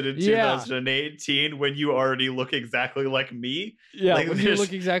posted in 2018 when you already look exactly like me. Yeah, like, when you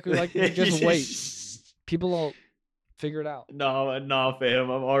look exactly like me, just wait. People will figure it out. No, fam.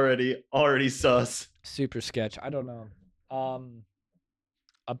 I'm already sus. Super sketch. I don't know.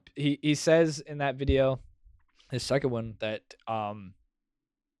 He says in that video, his second one, that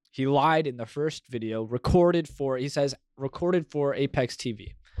he lied in the first video, recorded for Apex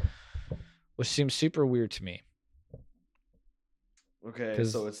TV, which seems super weird to me. Okay,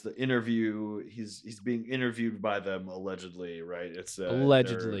 so it's the interview. He's being interviewed by them allegedly, right? It's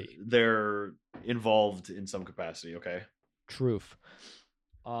allegedly they're involved in some capacity. Okay, truth.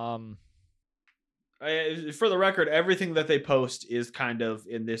 For the record, everything that they post is kind of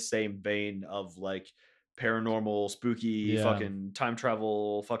in this same vein of like paranormal, spooky, fucking time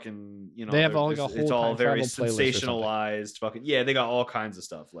travel, fucking, you know, they have all like a whole it's all very sensationalized. Fucking they got all kinds of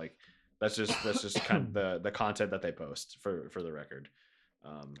stuff. Like that's just kind of the content that they post for the record.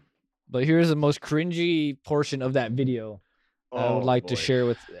 But here's the most cringy portion of that video. I would like to share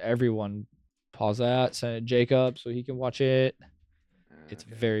with everyone. Pause that, send it to Jacob so he can watch it. It's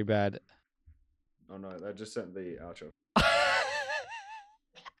very bad. Oh no, I just sent the outro.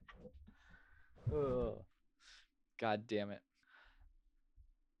 God damn it.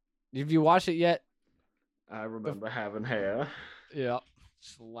 Have you watched it yet? I remember having hair. Yeah.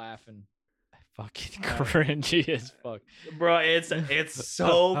 Just laughing. Fucking cringy as fuck. Bro, it's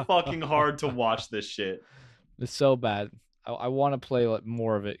so fucking hard to watch this shit. It's so bad. I want to play like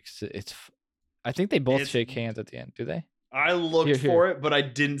more of it. I think they both shake hands at the end. Do they? I looked for it, but I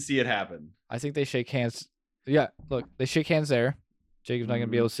didn't see it happen. I think they shake hands. Yeah, look, they shake hands there. Jacob's not gonna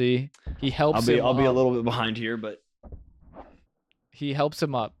be able to see. He helps him. I'll be a little bit behind here, but he helps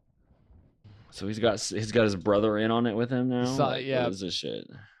him up. So he's got his brother in on it with him now. Yeah. What is this shit?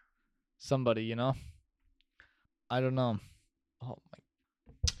 Somebody, you know. I don't know. Oh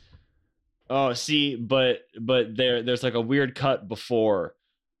my. Oh, see, but there's like a weird cut before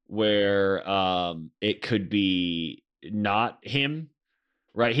where it could be not him,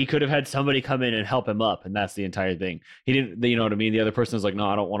 right? He could have had somebody come in and help him up, and that's the entire thing. He didn't, you know what I mean? The other person's like, no,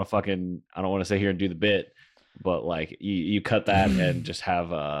 I don't want to sit here and do the bit, but like you cut that and just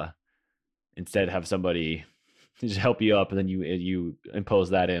have instead have somebody just help you up, and then you impose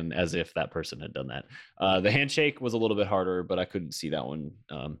that in as if that person had done that. The handshake was a little bit harder, but I couldn't see that one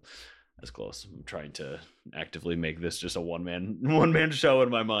as close. I'm trying to actively make this just a one man show in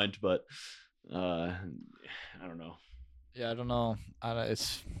my mind, but I don't know. Yeah, I don't know.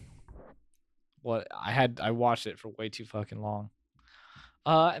 It's what I watched it for way too fucking long.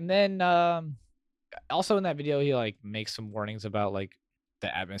 And then also in that video he like makes some warnings about like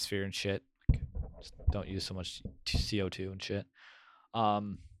the atmosphere and shit. Like, just don't use so much CO2 and shit.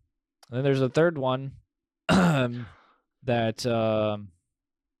 And then there's a third one that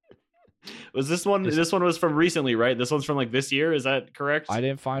was this one? This one was from recently, right? This one's from like this year. Is that correct? I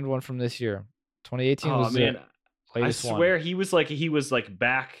didn't find one from this year. 2018 was the latest one. I swear he was like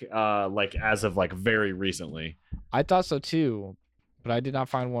back like as of like very recently. I thought so too, but I did not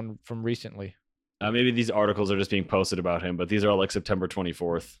find one from recently. Maybe these articles are just being posted about him, but these are all like September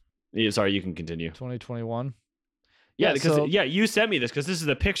 24th. Sorry, you can continue. 2021. Yeah, because you sent me this because this is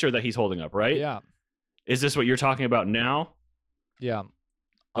the picture that he's holding up, right? Yeah. Is this what you're talking about now? Yeah.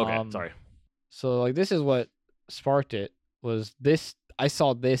 Okay, sorry. So like this is what sparked it. Was this? I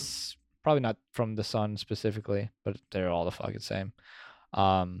saw this, probably not from the Sun specifically, but they're all the fucking same.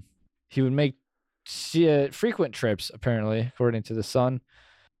 He would make frequent trips, apparently, according to the Sun.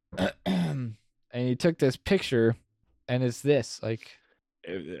 And he took this picture, and it's this like.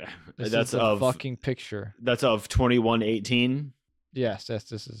 That's a fucking picture. That's of 2118. Yes,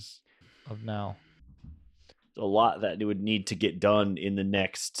 this is of now. A lot that it would need to get done in the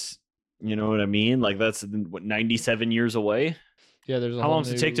next, you know what I mean? Like that's what 97 years away. Yeah, there's how long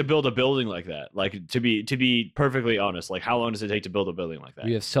does it take to build a building like that? Like to be perfectly honest, like how long does it take to build a building like that?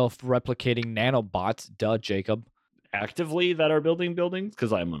 We have self-replicating nanobots, duh, Jacob. Actively that are building buildings?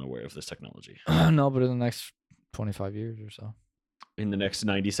 Because I'm unaware of this technology. No, but in the next 25 years or so. In the next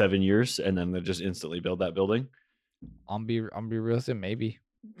 97 years, and then they just instantly build that building. I'm be realistic, maybe.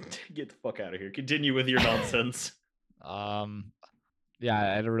 Get the fuck out of here. Continue with your nonsense.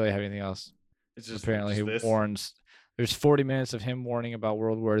 Yeah, I don't really have anything else. It's just apparently just he this. warns. There's 40 minutes of him warning about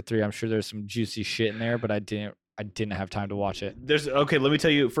World War III. I'm sure there's some juicy shit in there, but I didn't have time to watch it. Okay, let me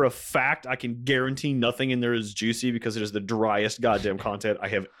tell you for a fact, I can guarantee nothing in there is juicy because it is the driest goddamn content I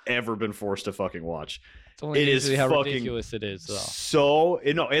have ever been forced to fucking watch. It is how ridiculous it is.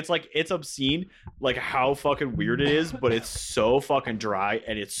 It's like it's obscene, like how fucking weird it is, but it's so fucking dry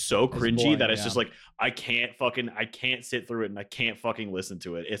and it's so cringy that it's just like I can't sit through it and I can't fucking listen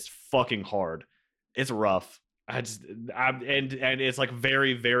to it. It's fucking hard. It's rough. And it's like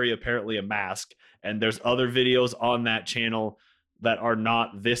very, very apparently a mask. And there's other videos on that channel that are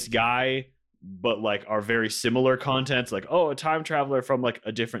not this guy, but like are very similar contents. Like, oh, a time traveler from like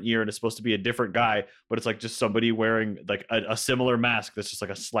a different year and it's supposed to be a different guy, but it's like just somebody wearing like a similar mask that's just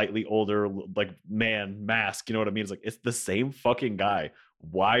like a slightly older like man mask. You know what I mean? It's like it's the same fucking guy.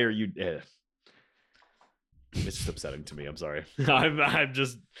 Why are you? It's just upsetting to me. I'm sorry. I'm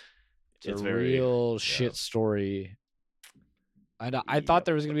just. It's a real shit story. I thought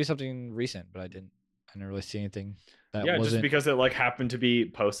there was gonna be something recent, but I didn't really see anything. Just because it like happened to be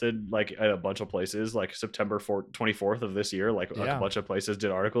posted like at a bunch of places, like September 24th of this year, like a bunch of places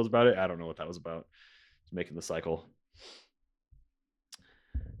did articles about it. I don't know what that was about. making the cycle.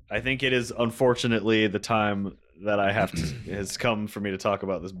 I think it is unfortunately the time that I have to has come for me to talk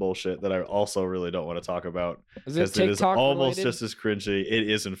about this bullshit that I also really don't want to talk about. Is it TikTok it is almost related? just as cringy. It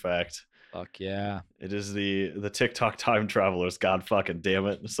is, in fact. Fuck yeah. It is the TikTok time travelers. God fucking damn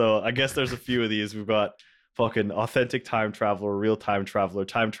it. So I guess there's a few of these. We've got fucking authentic time traveler, real time traveler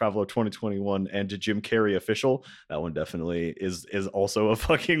 2021, and Jim Carrey official. That one definitely is also a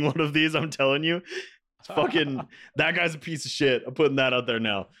fucking one of these. I'm telling you. Fucking that guy's a piece of shit. I'm putting that out there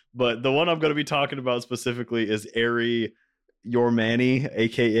now. But the one I'm going to be talking about specifically is Ari Yormani,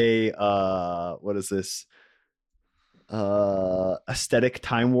 aka what is this? Aesthetic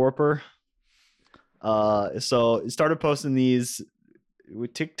time warper. So it started posting these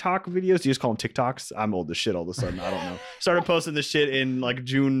with TikTok videos. Do you just call them TikToks? I'm old as shit all of a sudden. I don't know. Started posting this shit in like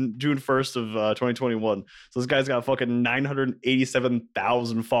June 1st of 2021. So this guy's got fucking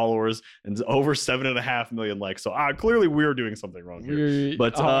 987,000 followers and over 7.5 million likes. So clearly we're doing something wrong here.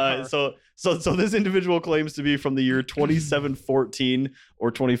 But so this individual claims to be from the year 2714 or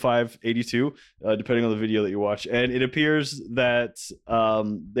 2582, depending on the video that you watch. And it appears that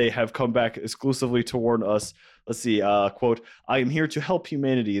they have come back exclusively to warn us. Let's see, quote, "I am here to help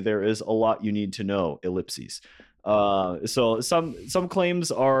humanity. There is a lot you need to know, ellipses." So some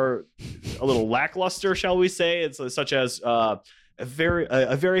claims are a little lackluster, shall we say? It's such as a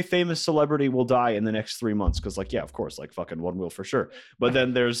very famous celebrity will die in the next 3 months, because like, yeah, of course, like fucking one will for sure. But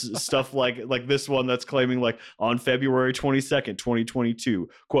then there's stuff like this one that's claiming like on February 22nd, 2022,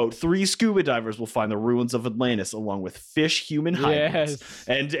 quote, 3 scuba divers will find the ruins of Atlantis along with fish human hybrids.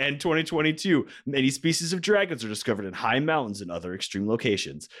 Yes. And 2022, many species of dragons are discovered in high mountains and other extreme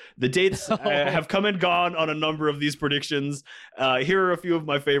locations. The dates have come and gone on a number of these predictions. Here are a few of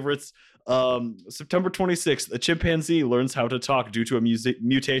my favorites. September 26th, a chimpanzee learns how to talk due to a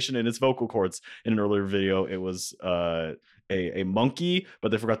mutation in its vocal cords. In an earlier video, it was a monkey,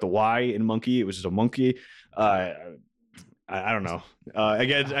 but they forgot the Y in monkey. It was just a monkey. I don't know.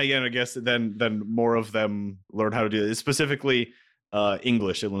 Again, I guess then more of them learn how to do it. Specifically,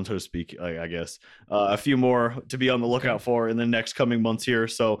 English. They learned how to speak, I guess. A few more to be on the lookout for in the next coming months here.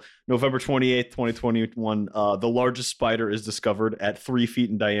 So November 28th, 2021, the largest spider is discovered at 3 feet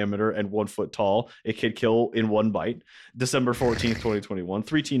in diameter and 1 foot tall. It could kill in one bite. December 14th, 2021,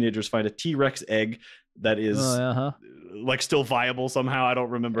 3 teenagers find a T-Rex egg that is like still viable somehow. I don't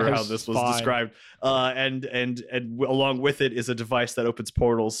remember how this was described. And along with it is a device that opens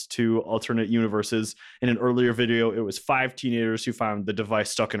portals to alternate universes. In an earlier video, it was 5 teenagers who found the device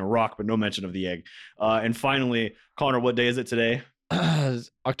stuck in a rock, but no mention of the egg. And finally, Connor, what day is it today?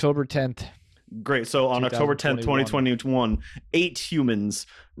 October 10th. Great. So on October 10th, 2021, 8 humans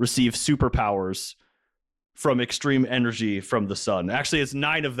receive superpowers from extreme energy from the sun. Actually, it's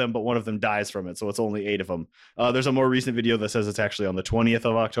 9 of them, but one of them dies from it, so it's only 8 of them. There's a more recent video that says it's actually on the 20th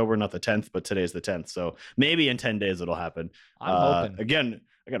of October, not the 10th, but today's the 10th. So maybe in 10 days it'll happen. I'm hoping. Again,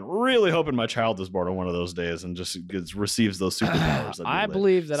 really hoping my child is born on one of those days and just receives those superpowers. I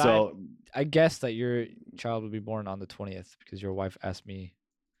believe that I guess that your child will be born on the 20th because your wife asked me.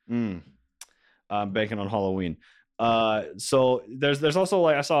 I'm banking on Halloween. So there's also,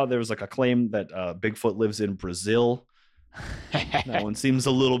 like, I saw there was like a claim that Bigfoot lives in Brazil. That one seems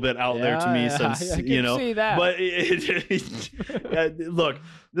a little bit out there to me, since I can see that. But look,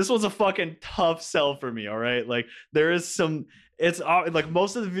 this was a fucking tough sell for me. All right, like there is some. It's like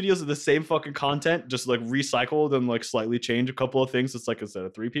most of the videos are the same fucking content, just like recycled and like slightly change a couple of things. It's like instead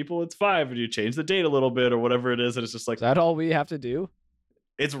of 3 people, it's 5, and you change the date a little bit or whatever it is, and it's just like, is that all we have to do?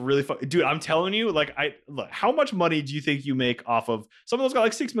 It's really fun, dude. I'm telling you, like, look, how much money do you think you make off of some of those? Got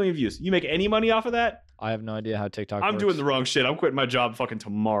like 6 million views. You make any money off of that? I have no idea how TikTok I'm works. doing the wrong shit. I'm quitting my job fucking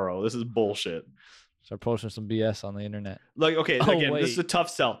tomorrow. This is bullshit. Start posting some BS on the internet. Like, okay, again, this is a tough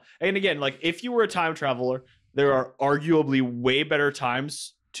sell. And again, like, if you were a time traveler, there are arguably way better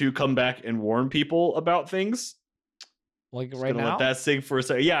times to come back and warn people about things. Like Just right now? Let that sink for a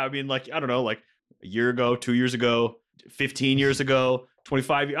second. Yeah, I mean, like, I don't know, like a year ago, 2 years ago, 15 years ago,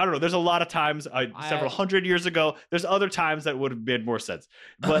 25 years. I don't know. There's a lot of times, several hundred years ago. There's other times that would have made more sense.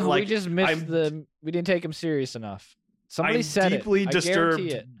 But like, we just missed we didn't take him serious enough. Somebody said deeply disturbed. I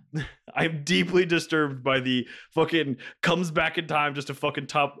guarantee it. I'm deeply disturbed by the fucking comes back in time just to fucking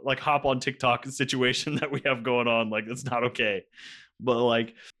hop on TikTok situation that we have going on. Like, it's not okay. But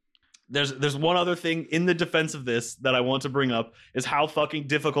like, there's one other thing in the defense of this that I want to bring up, is how fucking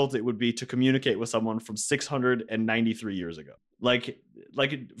difficult it would be to communicate with someone from 693 years ago. Like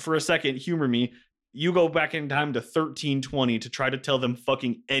for a second, humor me. You go back in time to 1320 to try to tell them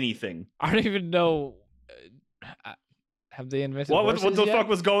fucking anything. I don't even know. Have they invented what the yet? fuck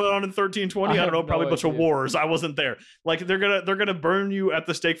was going on in 1320? I don't know. Probably a bunch of wars. I wasn't there. Like they're gonna burn you at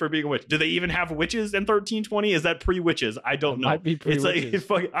the stake for being a witch. Do they even have witches in 1320? Is that pre-witches? I don't know. Might be it's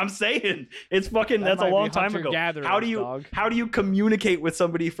like I'm saying it's fucking. That's a long time ago. How do you communicate with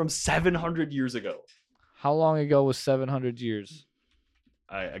somebody from 700 years ago? How long ago was 700 years?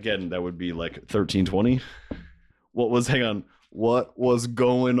 Again, that would be like 1320. What was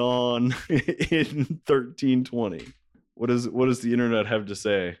going on in 1320? What does the internet have to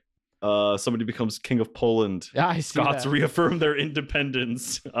say? Somebody becomes king of Poland. Yeah, I see Scots that. reaffirm their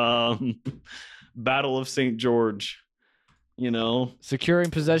independence. Battle of St. George.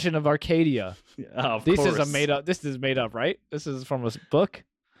 Securing possession of Arcadia. Yeah, This is made up, right? This is from a book.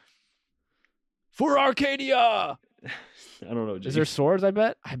 For Arcadia. I don't know. Is there swords? I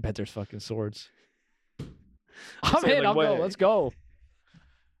bet there's fucking swords. I'm in. I'll go. Let's go.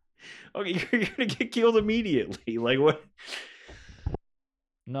 Okay, you're gonna get killed immediately. Like what?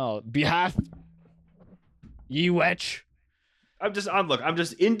 No, behalf. Ye wetch. I'm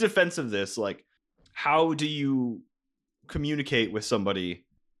just in defense of this. Like, how do you communicate with somebody?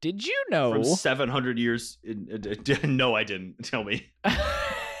 Did you know from 700 years? No, I didn't. Tell me.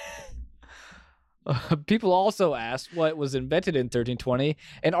 People also asked what was invented in 1320,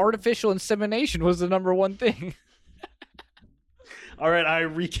 and artificial insemination was the number one thing. All right, I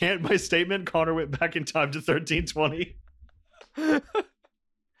recant my statement. Connor went back in time to 1320.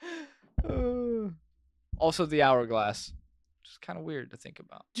 Also, the hourglass. Which is kind of weird to think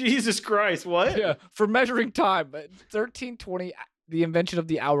about. Jesus Christ, what? Yeah, for measuring time. 1320, the invention of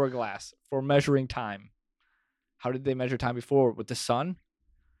the hourglass for measuring time. How did they measure time before? With the sun?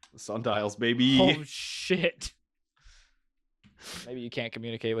 The sundials, baby. Oh, shit. Maybe you can't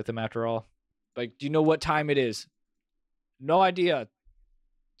communicate with them after all. Like, do you know what time it is? No idea.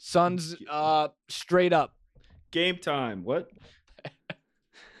 Sun's straight up. Game time. What?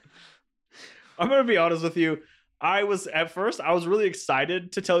 I'm going to be honest with you. At first, I was really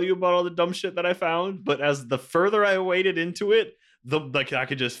excited to tell you about all the dumb shit that I found. But as the further I waded into it, I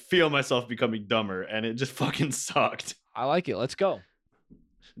could just feel myself becoming dumber. And it just fucking sucked. I like it. Let's go.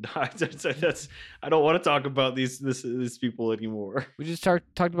 I don't want to talk about these people anymore. We just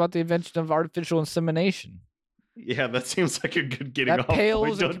talked about the invention of artificial insemination. Yeah, that seems like a good getting off point,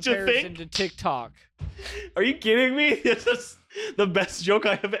 pales in don't you comparison think? to TikTok. Are you kidding me? This is the best joke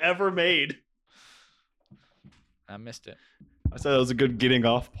I have ever made. I missed it. I said that was a good getting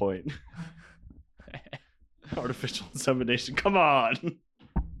off point. Artificial insemination. Come on.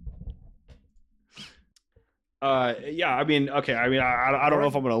 Yeah, I mean, okay. I mean, I don't know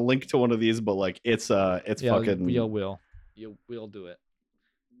if I'm gonna link to one of these, but like, it's fucking. You'll do it.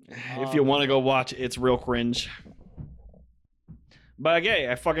 If you want to go watch, it's real cringe. But okay,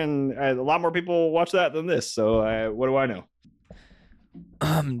 a lot more people watch that than this. So what do I know?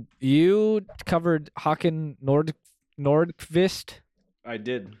 You covered Håkan Nordqvist. I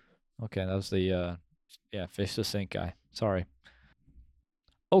did. Okay, that was the Fish to Sink guy. Sorry.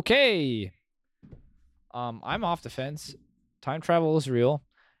 Okay. I'm off the fence. Time travel is real,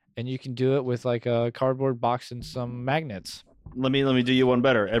 and you can do it with like a cardboard box and some magnets. Let me do you one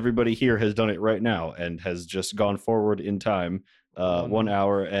better. Everybody here has done it right now and has just gone forward in time 1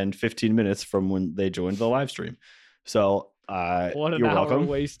 hour and 15 minutes from when they joined the live stream. So what an you're hour welcome.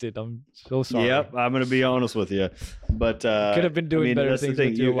 wasted. I'm so sorry. Yep, I'm gonna be honest with you, but could have been doing better things.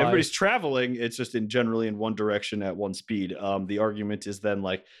 With your life. Everybody's traveling. It's just generally in one direction at one speed. The argument is then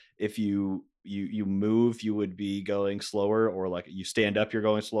like if you move, you would be going slower, or like you stand up, you're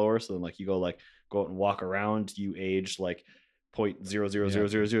going slower. So then like you go out and walk around, you age like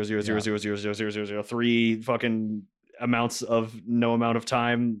 0.0000000000003 fucking amounts of no amount of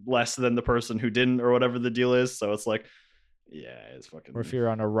time less than the person who didn't, or whatever the deal is. So it's like, yeah, it's fucking. Or if you're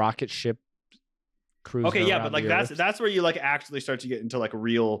on a rocket ship cruising. Okay, yeah, but like Earth. that's where you like actually start to get into like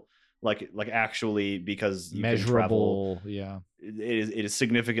real like actually, because you measurable. Can travel, yeah, it is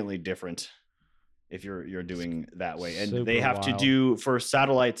significantly different if you're doing that way. And Super they have wild. to do, for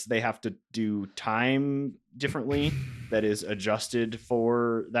satellites, they have to do time differently that is adjusted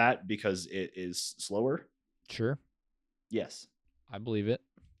for that because it is slower. Sure. Yes. I believe it.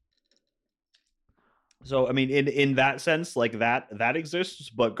 So I mean, in that sense, like that exists,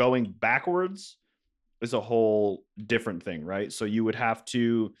 but going backwards is a whole different thing, right? So you would have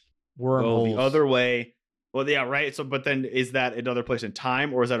to go the other way. Well, yeah, right. So, but then is that another place in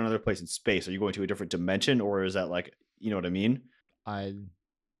time, or is that another place in space? Are you going to a different dimension, or is that like, you know what I mean? I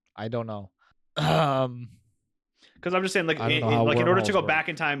don't know. Because I'm just saying, like, in order to go back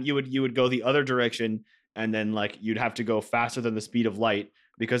in time, you would go the other direction, and then like you'd have to go faster than the speed of light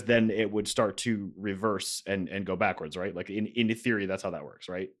because then it would start to reverse and go backwards, right? Like in theory, that's how that works,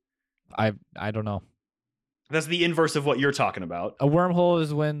 right? I don't know. That's the inverse of what you're talking about. A wormhole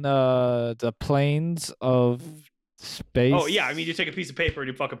is when the planes of space. Oh yeah, I mean you take a piece of paper and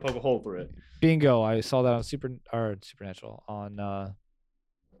you fucking poke a hole through it. Bingo! I saw that on Supernatural on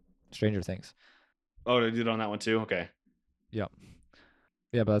Stranger Things. Oh, they did it on that one too. Okay. Yep.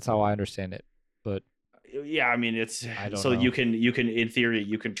 Yeah, but that's how I understand it. But yeah, I mean it's so you can in theory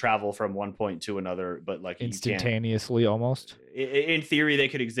you can travel from one point to another, but like instantaneously almost. In theory they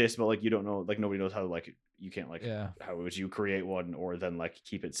could exist, but like you don't know, like nobody knows how, like you can't like how would you create one or then like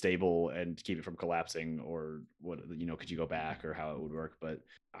keep it stable and keep it from collapsing, or what, you know, could you go back or how it would work, but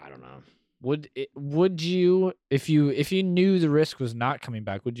I don't know. Would you, if you knew the risk was not coming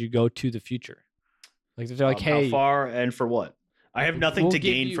back, would you go to the future? Like if they're like, hey, how far and for what? I have nothing to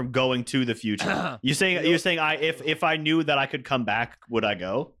gain from going to the future. You're saying if I knew that I could come back, would I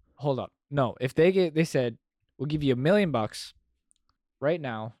go? Hold up. No, if they said, we'll give you $1 million right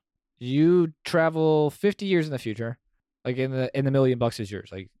now. You travel 50 years in the future, like in the $1 million is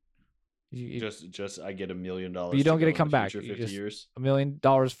yours. Like just I get $1 million. You don't get to come back. 50 years. $1 million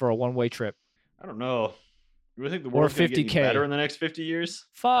for a one-way trip. I don't know. You think the world's gonna get better in the next 50 years?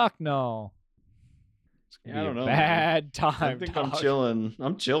 Fuck no. Yeah, I don't know. Bad time. I think I'm chilling.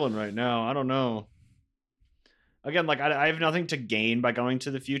 I'm chilling right now. I don't know. Again, like I have nothing to gain by going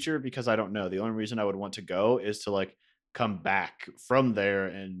to the future because I don't know. The only reason I would want to go is to like come back from there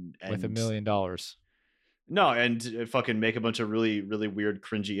and with $1 million. No, and fucking make a bunch of really, really weird,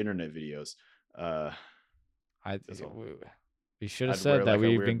 cringy internet videos. We should have said that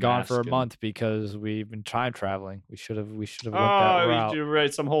we've been gone for a month because we've been time traveling. We should have went that route. You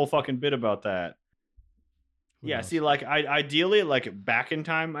write some whole fucking bit about that. Yeah, see, like ideally, like back in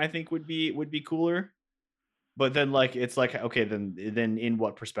time, I think would be cooler. But then, like, it's like, okay, then in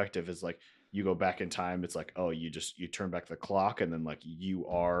what perspective is like you go back in time? It's like, oh, you turn back the clock, and then like you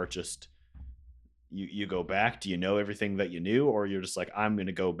are just you go back. Do you know everything that you knew, or you're just like, I'm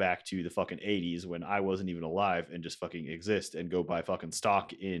gonna go back to the fucking 80s when I wasn't even alive and just fucking exist and go buy fucking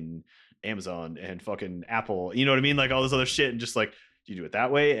stock in Amazon and fucking Apple. You know what I mean? Like all this other shit, and just like. Do you do it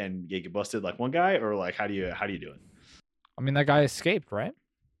that way and get busted like one guy, or like how do you do it? I mean, that guy escaped, right?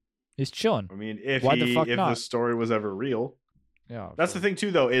 He's chilling. I mean, if the story was ever real, yeah. That's the thing too,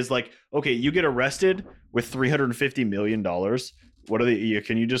 though, is like, okay, you get arrested with $350 million. What are they?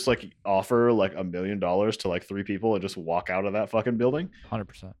 Can you just like offer like $1 million to like 3 people and just walk out of that fucking building?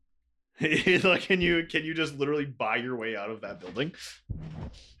 100%. Like, can you just literally buy your way out of that building?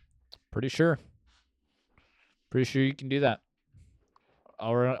 Pretty sure you can do that.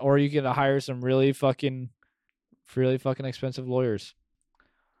 Or you can hire some really fucking expensive lawyers.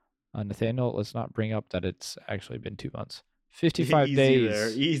 Nathaniel, let's not bring up that it's actually been 2 months. 55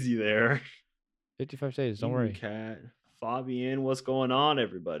 days. Easy there. 55 days. Don't worry. Cat. Fabian, what's going on,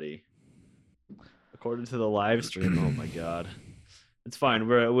 everybody? According to the live stream, oh my god, it's fine.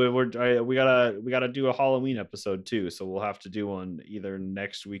 We gotta do a Halloween episode too, so we'll have to do one either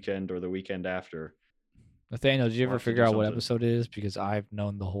next weekend or the weekend after. Nathaniel, did you ever figure out what episode it is? Because I've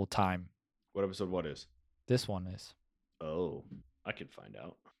known the whole time. What episode? What is? This one is. Oh, I could find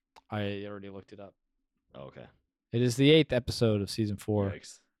out. I already looked it up. Oh, okay. It is the 8th episode of season 4.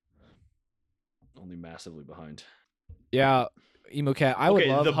 Yikes. Only massively behind. Yeah, Emo Cat. I would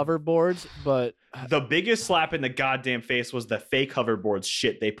love hoverboards, but the biggest slap in the goddamn face was the fake hoverboards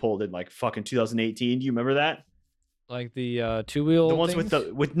shit they pulled in like fucking 2018. Do you remember that? Like the two-wheel. The ones things?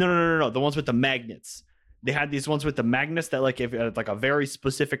 no. The ones with the magnets. They had these ones with the magnets that like if like a very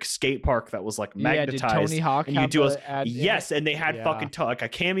specific skate park that was like magnetized. Did Tony Hawk and you do yes, and they had fucking like a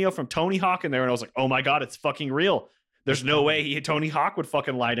cameo from Tony Hawk in there, and I was like, oh my god, it's fucking real. There's no way Tony Hawk would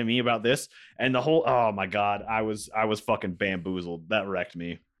fucking lie to me about this. And the whole oh my god, I was fucking bamboozled. That wrecked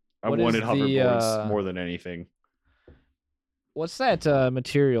me. I wanted hoverboards more than anything. What's that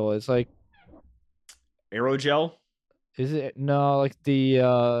material? It's like aerogel. Is it no like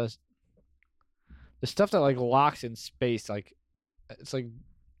the stuff that like locks in space, like it's like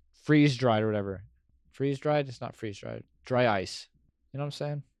freeze dried or whatever. Freeze dried? It's not freeze dried. Dry ice. You know what I'm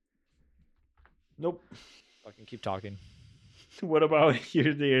saying? Nope. Fucking keep talking. What about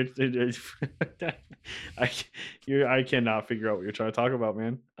you? I cannot figure out what you're trying to talk about,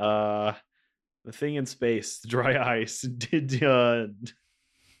 man. The thing in space, dry ice. Did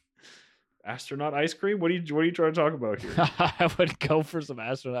astronaut ice cream? What are you trying to talk about here? I would go for some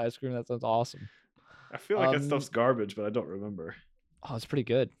astronaut ice cream. That sounds awesome. I feel like that stuff's garbage, but I don't remember. Oh, it's pretty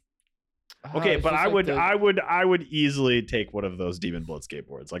good. Okay, but I would easily take one of those Demon Blood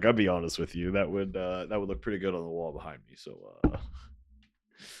skateboards. Like, I'll be honest with you, that would look pretty good on the wall behind me. So,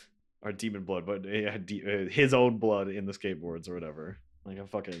 or Demon Blood, but his own blood in the skateboards or whatever. Like,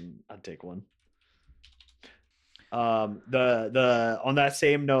 I'd take one. The on that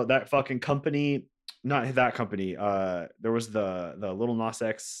same note, that fucking company, not that company. There was the Little Nas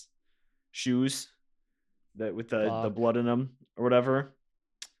X shoes that with the blood in them or whatever.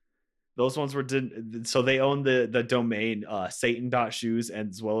 Those ones so they own the domain Satan.shoes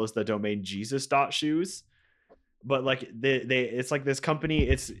as well as the domain Jesus.shoes. But like it's like this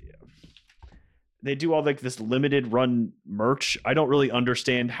company, they do all like this limited run merch. I don't really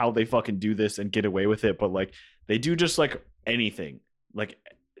understand how they fucking do this and get away with it, but like they do just like anything, like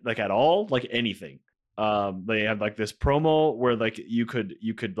at all, like anything. They have like this promo where like you could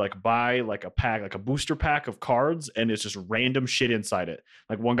like buy like a pack, like a booster pack of cards, and it's just random shit inside it.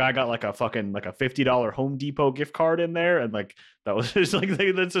 Like one guy got like a fucking like a $50 Home Depot gift card in there, and like that was just like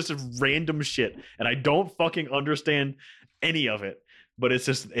that's just random shit, and I don't fucking understand any of it, but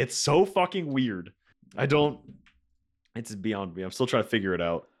it's so fucking weird. It's beyond me. I'm still trying to figure it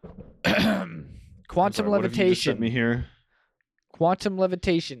out. Quantum levitation. Me here. Quantum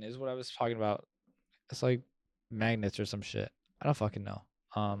levitation is what I was talking about. It's like magnets or some shit. I don't fucking know.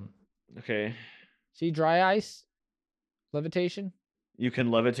 Okay. See dry ice? Levitation? You can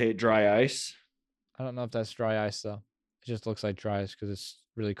levitate dry ice. I don't know if that's dry ice though. It just looks like dry ice because it's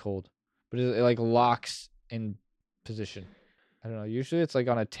really cold. But it like locks in position. I don't know. Usually it's like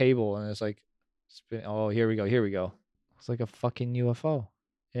on a table and it's like spin. Oh, here we go. It's like a fucking UFO.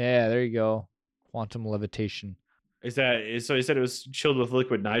 Yeah, there you go. Quantum levitation. So you said it was chilled with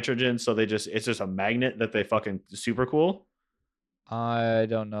liquid nitrogen, so it's just a magnet that they fucking super cool? I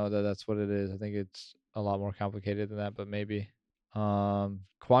don't know that that's what it is. I think it's a lot more complicated than that, but maybe. Quantum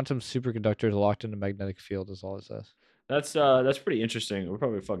superconductors locked in a magnetic field is all it says. That's pretty interesting. We'll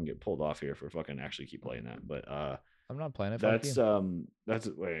probably fucking get pulled off here if we fucking actually keep playing that. But I'm not playing it. That's wait,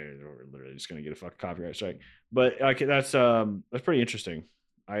 we're literally just gonna get a fucking copyright strike. But okay, that's pretty interesting.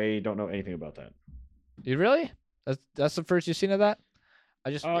 I don't know anything about that. You really? That's the first you've seen of that? I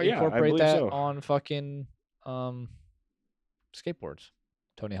just incorporate that on fucking skateboards.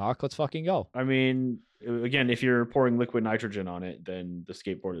 Tony Hawk, let's fucking go. I mean, again, if you're pouring liquid nitrogen on it, then the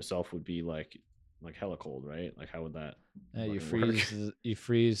skateboard itself would be like hella cold, right? Like how would that? Yeah, you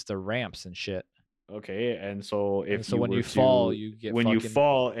freeze the ramps and shit. Okay, and so when you fall, you get when you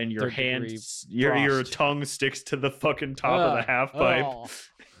fall and your hands, your tongue sticks to the fucking top of the half pipe. Oh.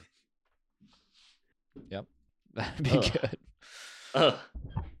 Yep. That'd be good.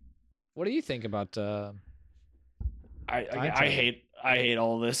 What do you think about I hate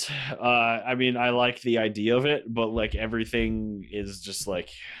all this. I mean, I like the idea of it, but like everything is just like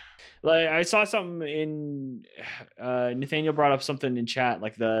I saw something in Nathaniel brought up something in chat,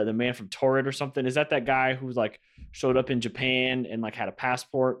 like the man from Torrid or something. Is that guy who's like showed up in Japan and like had a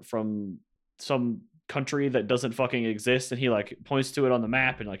passport from some country that doesn't fucking exist, and he like points to it on the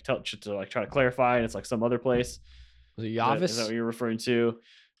map and like try to clarify, and it's like some other place. Was it Yavis? Is that what you're referring to?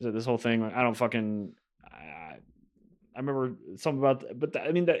 Is it this whole thing? Like, I don't fucking. I remember something about, but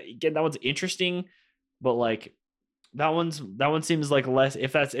I mean, again, that one's interesting, but like that one seems like less.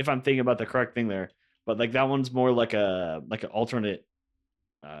 If I'm thinking about the correct thing there, but like that one's more like an alternate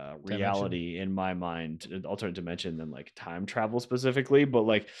reality in my mind, an alternate dimension than like time travel specifically. But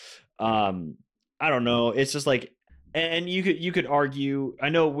like, I don't know. It's just like, and you could argue. I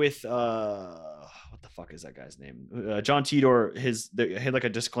know with what the fuck is that guy's name? John Tidor. He had like a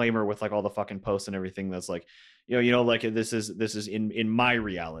disclaimer with like all the fucking posts and everything. That's like, you know, like this is in my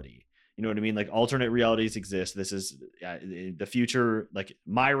reality. You know what I mean? Like alternate realities exist. This is the future. Like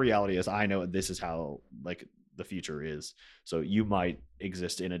my reality is I know this is how like the future is. So you might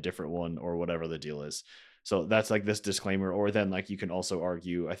exist in a different one or whatever the deal is. So that's like this disclaimer. Or then like you can also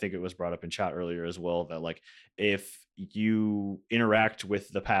argue, I think it was brought up in chat earlier as well, that like if you interact with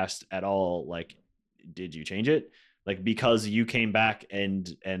the past at all, like did you change it? Like because you came back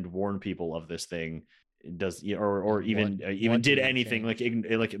and warned people of this thing, does or even did anything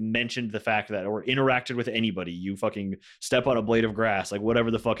like mentioned the fact that or interacted with anybody, you fucking step on a blade of grass, like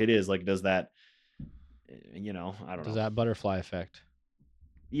whatever the fuck it is, like does that, you know, I don't know. Does that butterfly effect?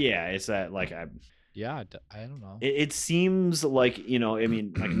 Yeah, it's that like I don't know. It seems like, you know, I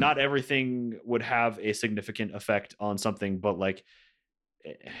mean, like not everything would have a significant effect on something, but like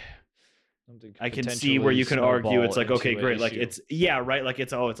I can see where you can argue it's like, okay, great, like it's right, like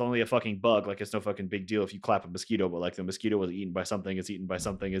it's only a fucking bug, like it's no fucking big deal if you clap a mosquito, but like the mosquito was eaten by something, it's eaten by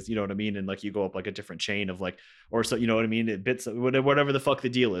something, is, you know what I mean? And like you go up like a different chain of like, or so, you know what I mean? It bits whatever the fuck the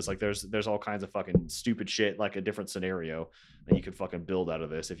deal is. Like there's all kinds of fucking stupid shit, like a different scenario that you could fucking build out of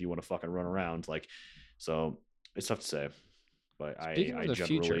this if you want to fucking run around. Like, so it's tough to say, but I generally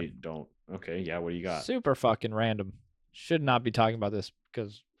future, don't. Okay, yeah, what do you got? Super fucking random. Should not be talking about this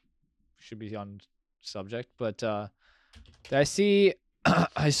because should be on subject, but I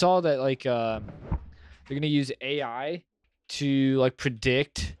saw that like they're gonna use AI to like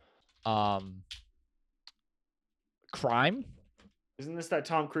predict crime. Isn't this that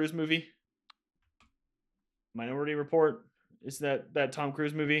Tom Cruise movie? Minority Report? Is that Tom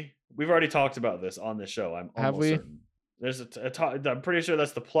Cruise movie? We've already talked about this on this show. I'm almost certain. There's I'm pretty sure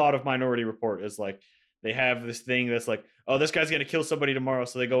that's the plot of Minority Report. Is like they have this thing that's like, oh, this guy's gonna kill somebody tomorrow,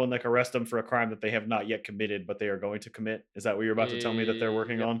 so they go and like arrest him for a crime that they have not yet committed, but they are going to commit. Is that what you're about to tell me that they're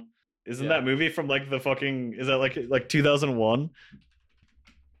working on? Isn't that movie from like the fucking? Is that like 2001?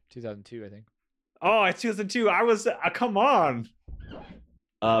 2002, I think. Oh, it's 2002. I was come on.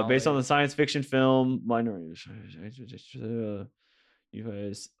 Based on the science fiction film Minority.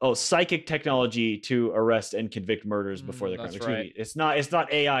 Psychic technology to arrest and convict murders before the crime. Right. It's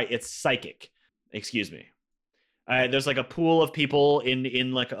not AI. It's psychic. Excuse me. There's like a pool of people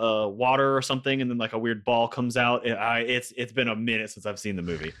in like a water or something, and then like a weird ball comes out. It's been a minute since I've seen the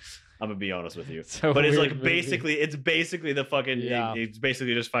movie. I'm gonna be honest with you, but it's like it's basically the fucking it's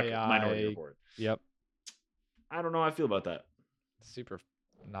basically just fucking AI. Minority Report. Yep. I don't know how I feel about that. Super.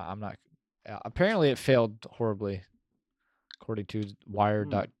 No, I'm not. Apparently, it failed horribly, according to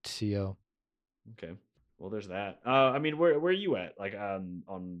Wired.co. Okay. Well, there's that. I mean, where are you at? Like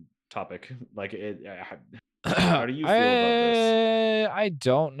on topic, like how do you feel about this? I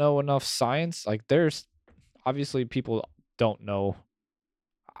don't know enough science. Like there's obviously people don't know.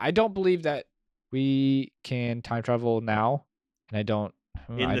 I don't believe that we can time travel now, and I don't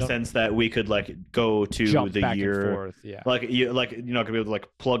in the sense that we could like go to the back year and forth, yeah. Like you're not gonna be able to like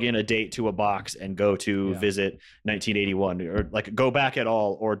plug in a date to a box and go to visit 1981 or like go back at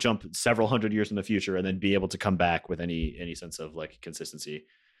all, or jump several hundred years in the future and then be able to come back with any sense of like consistency.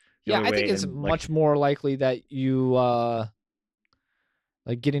 I think it's much more likely that you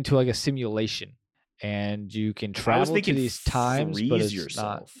like get into like a simulation and you can travel to these times, but it's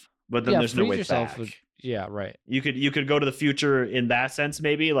yourself. But then there's no way back. Yeah, right. You could go to the future in that sense,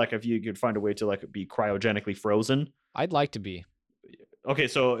 maybe, like if you could find a way to like be cryogenically frozen. I'd like to be. Okay,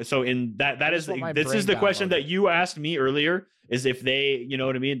 so in that is this is the question that you asked me earlier, is if they, you know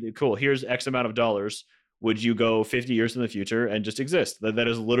what I mean? Cool, here's X amount of dollars. Would you go 50 years in the future and just exist? That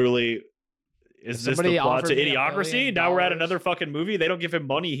is literally, is this the plot to Idiocracy? Now we're at another fucking movie. They don't give him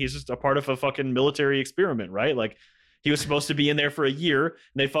money. He's just a part of a fucking military experiment, right? Like he was supposed to be in there for a year and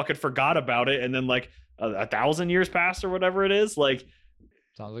they fucking forgot about it. And then like 1,000 years passed or whatever it is. Like,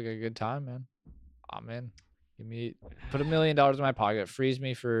 sounds like a good time, man. I'm in. Put $1 million in my pocket. Freeze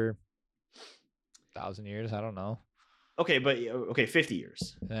me for 1,000 years. I don't know. Okay, but 50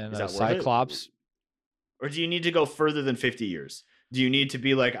 years. And Cyclops. Or do you need to go further than 50 years? Do you need to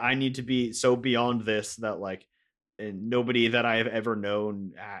be like, I need to be so beyond this that like, and nobody that I have ever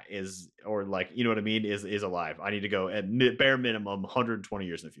known is, or like, you know what I mean, is alive. I need to go at bare minimum 120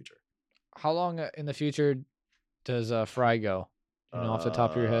 years in the future. How long in the future does Fry go? You know, off the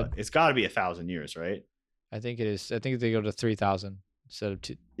top of your head? It's got to be 1,000 years, right? I think it is. I think they go to 3,000 instead of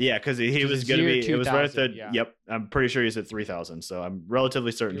 2. Yeah, because he was going to be. It was right at the. Yeah. Yep, I'm pretty sure he's at 3,000. So I'm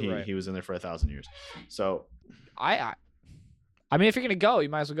relatively certain he was in there for 1,000 years. So, I mean, if you're gonna go, you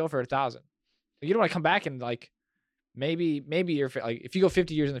might as well go for 1,000. You don't want to come back and like, maybe you're like, if you go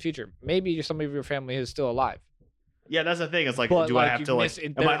 50 years in the future, maybe somebody of your family is still alive. Yeah, that's the thing. It's like, do I have to like?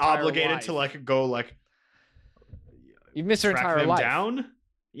 Am I obligated to like go like? You missed their entire life. Down?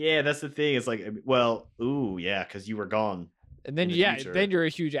 Yeah, that's the thing. It's like, well, yeah, because you were gone. And then then you're a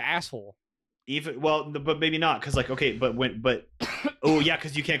huge asshole. But maybe not, because like, okay, but oh yeah,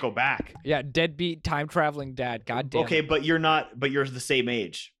 because you can't go back. Yeah, deadbeat time traveling dad. God damn. Okay, but you're not. But you're the same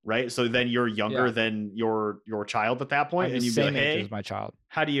age, right? So then you're younger than your child at that point, and you'd be like, hey, as my child.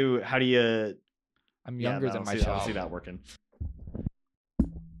 How do you? I'm younger than my child. I don't see that working.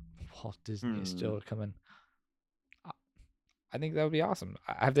 Walt Disney is still coming. I think that would be awesome.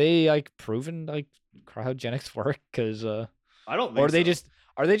 Have they like proven like cryogenics work? Because I don't think or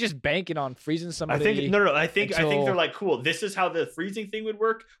are they just banking on freezing somebody? I think no. I think they're like, cool. This is how the freezing thing would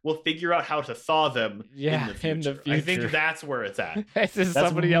work. We'll figure out how to thaw them in the future. I think that's where it's at. That's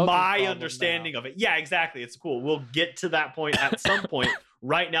somebody else's my understanding of it. Yeah, exactly. It's cool. We'll get to that point at some point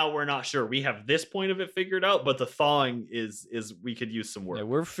right now we're not sure. We have this point of it figured out, but the thawing is we could use some work. Yeah,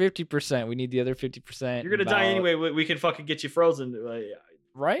 we're 50%. We need the other 50%. You're gonna die anyway. We can fucking get you frozen,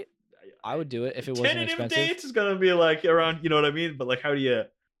 right? I would do it if it wasn't tentative expensive. dates is gonna be like around, you know what I mean? But like, how do you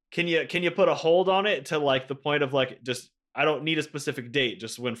can you put a hold on it to like the point of like just I don't need a specific date.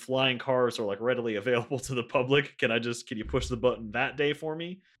 Just when flying cars are like readily available to the public, can you push the button that day for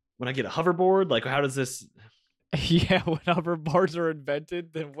me? When I get a hoverboard, like how does this? Yeah, when hoverboards are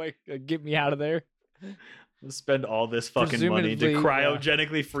invented, then get me out of there. Spend all this fucking money to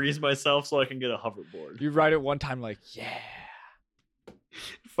cryogenically freeze myself so I can get a hoverboard. You ride it one time, like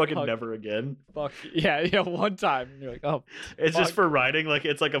fucking never again. Fuck yeah, one time. And you're like, oh, it's just for riding. Like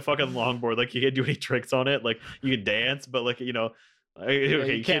it's like a fucking longboard. Like you can't do any tricks on it. Like you can dance, but like you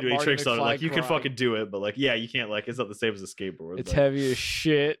can't do any tricks on it. Like you can fucking do it, but like you can't. Like it's not the same as a skateboard. It's heavy as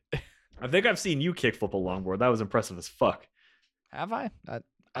shit. I think I've seen you kickflip a longboard. That was impressive as fuck. Have I?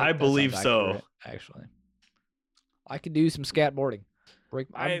 I believe so. Actually, I could do some skateboarding.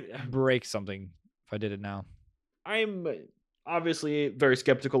 Break something if I did it now. I'm obviously very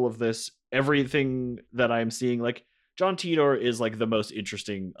skeptical of this. Everything that I'm seeing, like John Titor is like the most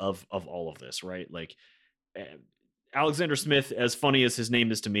interesting of all of this, right? Like Alexander Smith, as funny as his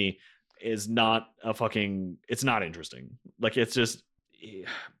name is to me, is not it's not interesting. Like it's just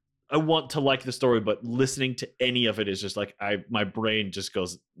I want to like the story, but listening to any of it is just like my brain just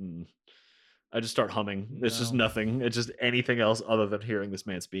goes I just start humming. It's just nothing. It's just anything else other than hearing this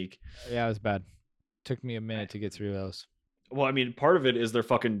man speak. Yeah, it was bad. Took me a minute to get through those. Well, I mean, part of it is they're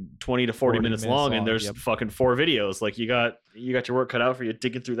fucking 20 to 40 minutes long, and there's fucking 4 videos. Like you got your work cut out for you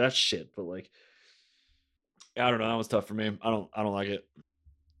digging through that shit. But like, I don't know. That was tough for me. I don't like it.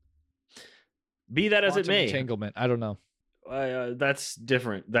 Be that as it may. Entanglement. I don't know. That's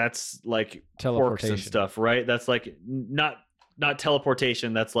different. That's like teleportation and stuff, right? That's like not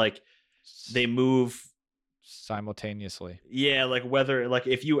teleportation. That's like they move simultaneously. Yeah, like whether like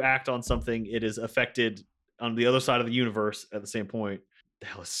if you act on something, it is affected on the other side of the universe at the same point. The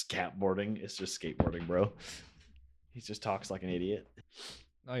hell is skateboarding? It's just skateboarding, bro. He just talks like an idiot.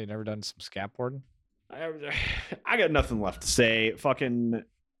 Oh, you never done some skateboarding? I got nothing left to say. Fucking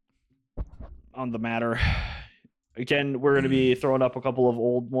on the matter. Again, we're going to be throwing up a couple of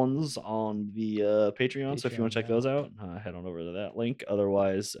old ones on the Patreon, so if you want to check those out, head on over to that link.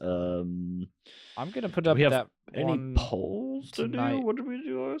 Otherwise, I'm going to put up any polls tonight. To do? What did we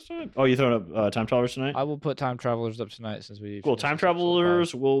do last time? Oh, you throwing up Time Travelers tonight? I will put Time Travelers up tonight since we... Cool. Time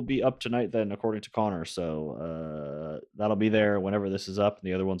Travelers will be up tonight then, according to Connor. So that'll be there whenever this is up.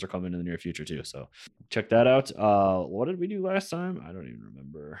 The other ones are coming in the near future too. So check that out. What did we do last time? I don't even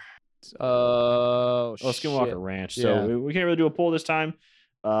remember. Skinwalker Ranch. So we can't really do a poll this time,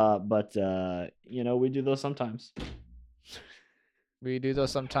 but we do those sometimes.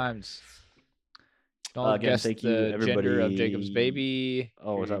 Don't guess thank the you, everybody. Gender of Jacob's baby.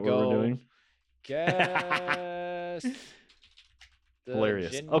 Oh, is that what we're doing? Guess.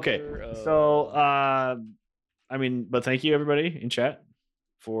 Hilarious. Okay, so but thank you everybody in chat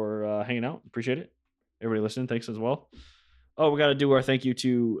for hanging out. Appreciate it. Everybody listening, thanks as well. Oh, we got to do our thank you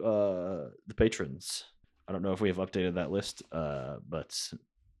to the patrons. I don't know if we have updated that list, but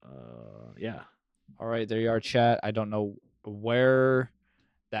yeah. All right, there you are, chat. I don't know where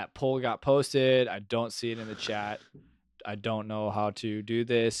that poll got posted. I don't see it in the chat. I don't know how to do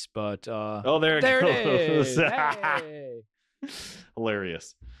this, but there it is. Hey.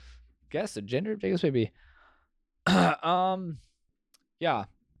 Hilarious. Guess the gender of Jacob's baby. Yeah, 100%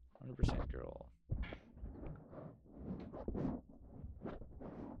 girl.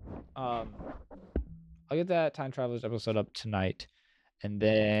 I'll get that Time Travelers episode up tonight, and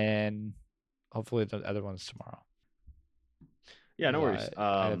then hopefully the other ones tomorrow. Yeah, no worries.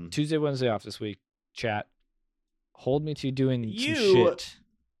 I have Tuesday, Wednesday off this week. Chat, hold me to doing some shit.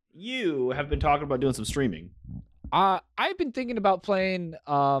 You have been talking about doing some streaming. I've been thinking about playing.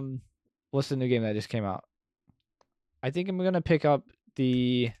 What's the new game that just came out? I think I'm gonna pick up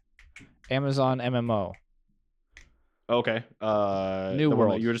the Amazon MMO. Okay. New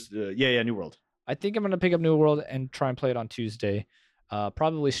World. You were just New World. I think I'm gonna pick up New World and try and play it on Tuesday.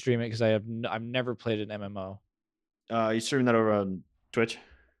 Probably stream it because I've never played an MMO. You streaming that over on Twitch?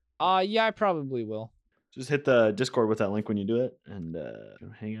 Yeah, I probably will. Just hit the Discord with that link when you do it and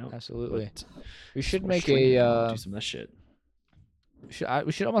hang out. Absolutely. We should make do some of that shit.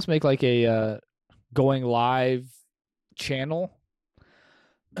 We should almost make like a going live channel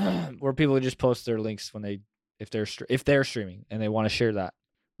where people just post their links when if they're streaming and they want to share that.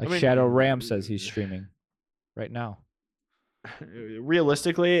 Like Shadow Ram says he's streaming right now.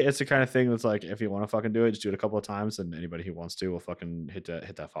 realistically, it's the kind of thing that's like, if you want to fucking do it, just do it a couple of times, and anybody who wants to will fucking hit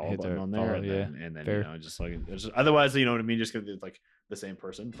that follow button on there, and then you know, just like, otherwise, you know what I mean, just gonna be like the same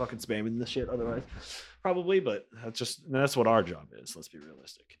person fucking spamming the shit otherwise, probably. But that's what our job is. Let's be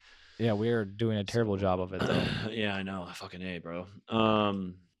realistic. Yeah, we're doing a terrible job of it though. Yeah, I know. Fucking A, bro.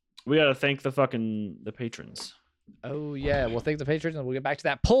 We gotta thank the patrons. Oh yeah, we'll thank the patrons, and we'll get back to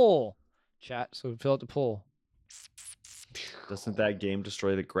that poll chat. So fill out the poll. Doesn't that game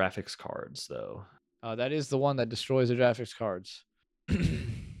destroy the graphics cards though? That is the one that destroys the graphics cards.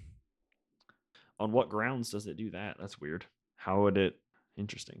 On what grounds does it do that? That's weird. How would it?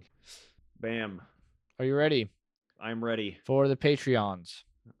 Interesting. Bam. Are you ready? I'm ready. For the Patreons.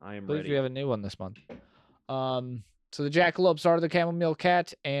 I am I believe ready. we have a new one this month. So the Jackalopes are the Chamomile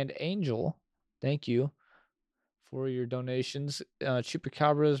Cat and Angel. Thank you for your donations.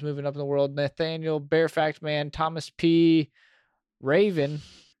 Chupacabras moving up in the world. Nathaniel, Bear Fact Man, Thomas P, Raven,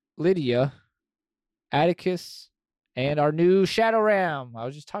 Lydia, Atticus, and our new Shadow Ram. I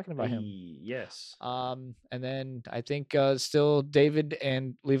was just talking about him. Yes. And then I think still David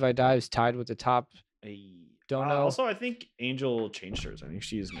and Levi Dives tied with the top. Don't know. Also, I think Angel changed hers. I think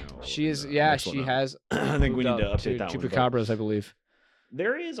she is now. She is. Yeah, she has. I think we need to update that one. Chupacabras, I believe.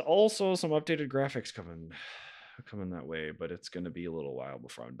 There is also some updated graphics coming that way, but it's going to be a little while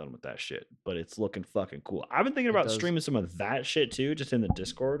before I'm done with that shit. But it's looking fucking cool. I've been thinking about streaming some of that shit too, just in the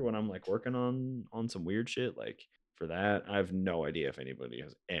Discord when I'm like working on some weird shit. Like for that, I have no idea if anybody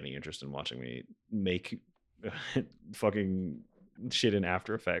has any interest in watching me make fucking shit in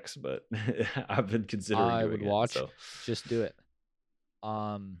After Effects, but I've been considering I doing would it, watch. so. Just do it.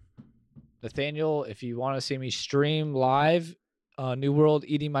 Nathaniel, if you want to see me stream live, New World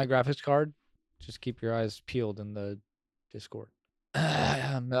eating my graphics card, just keep your eyes peeled in the Discord.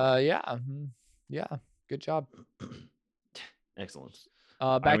 Yeah, good job. Excellent.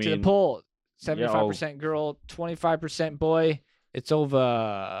 Back to the poll. 75% girl, 25% boy. It's over.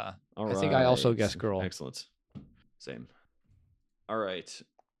 I think I also guessed girl. Excellent. Same. All right.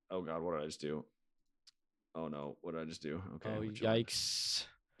 Oh God, what did I just do? Oh no, what did I just do? Okay. Oh yikes.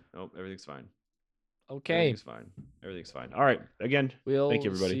 Nope, everything's fine. Okay. Everything's fine. All right. Again, thank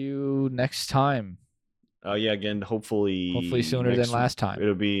you, everybody. See you next time. Oh yeah. Again, hopefully sooner than last time.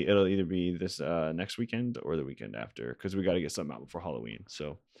 It'll either be this next weekend or the weekend after, because we got to get something out before Halloween.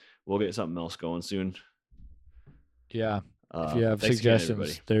 So we'll get something else going soon. Yeah. If you have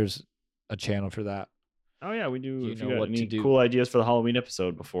suggestions, there's a channel for that. Oh yeah, we do. If you got any cool ideas for the Halloween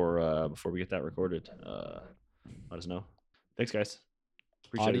episode before we get that recorded, let us know. Thanks, guys.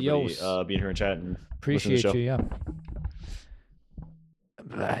 Appreciate everybody being here and chatting. Appreciate you. Yeah.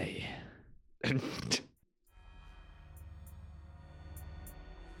 Bye.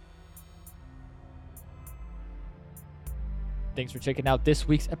 Thanks for checking out this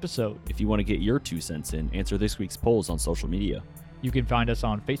week's episode. If you want to get your 2 cents in, answer this week's polls on social media. You can find us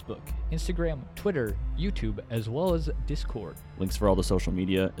on Facebook, Instagram, Twitter, YouTube, as well as Discord. Links for all the social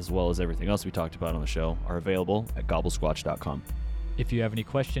media, as well as everything else we talked about on the show, are available at gobblesquatch.com. If you have any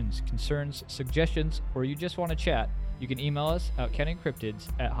questions, concerns, suggestions, or you just want to chat, you can email us at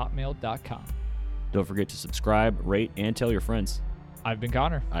countingcryptids@hotmail.com. Don't forget to subscribe, rate, and tell your friends. I've been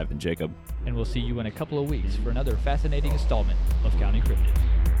Connor. I've been Jacob. And we'll see you in a couple of weeks for another fascinating installment of Counting Cryptids.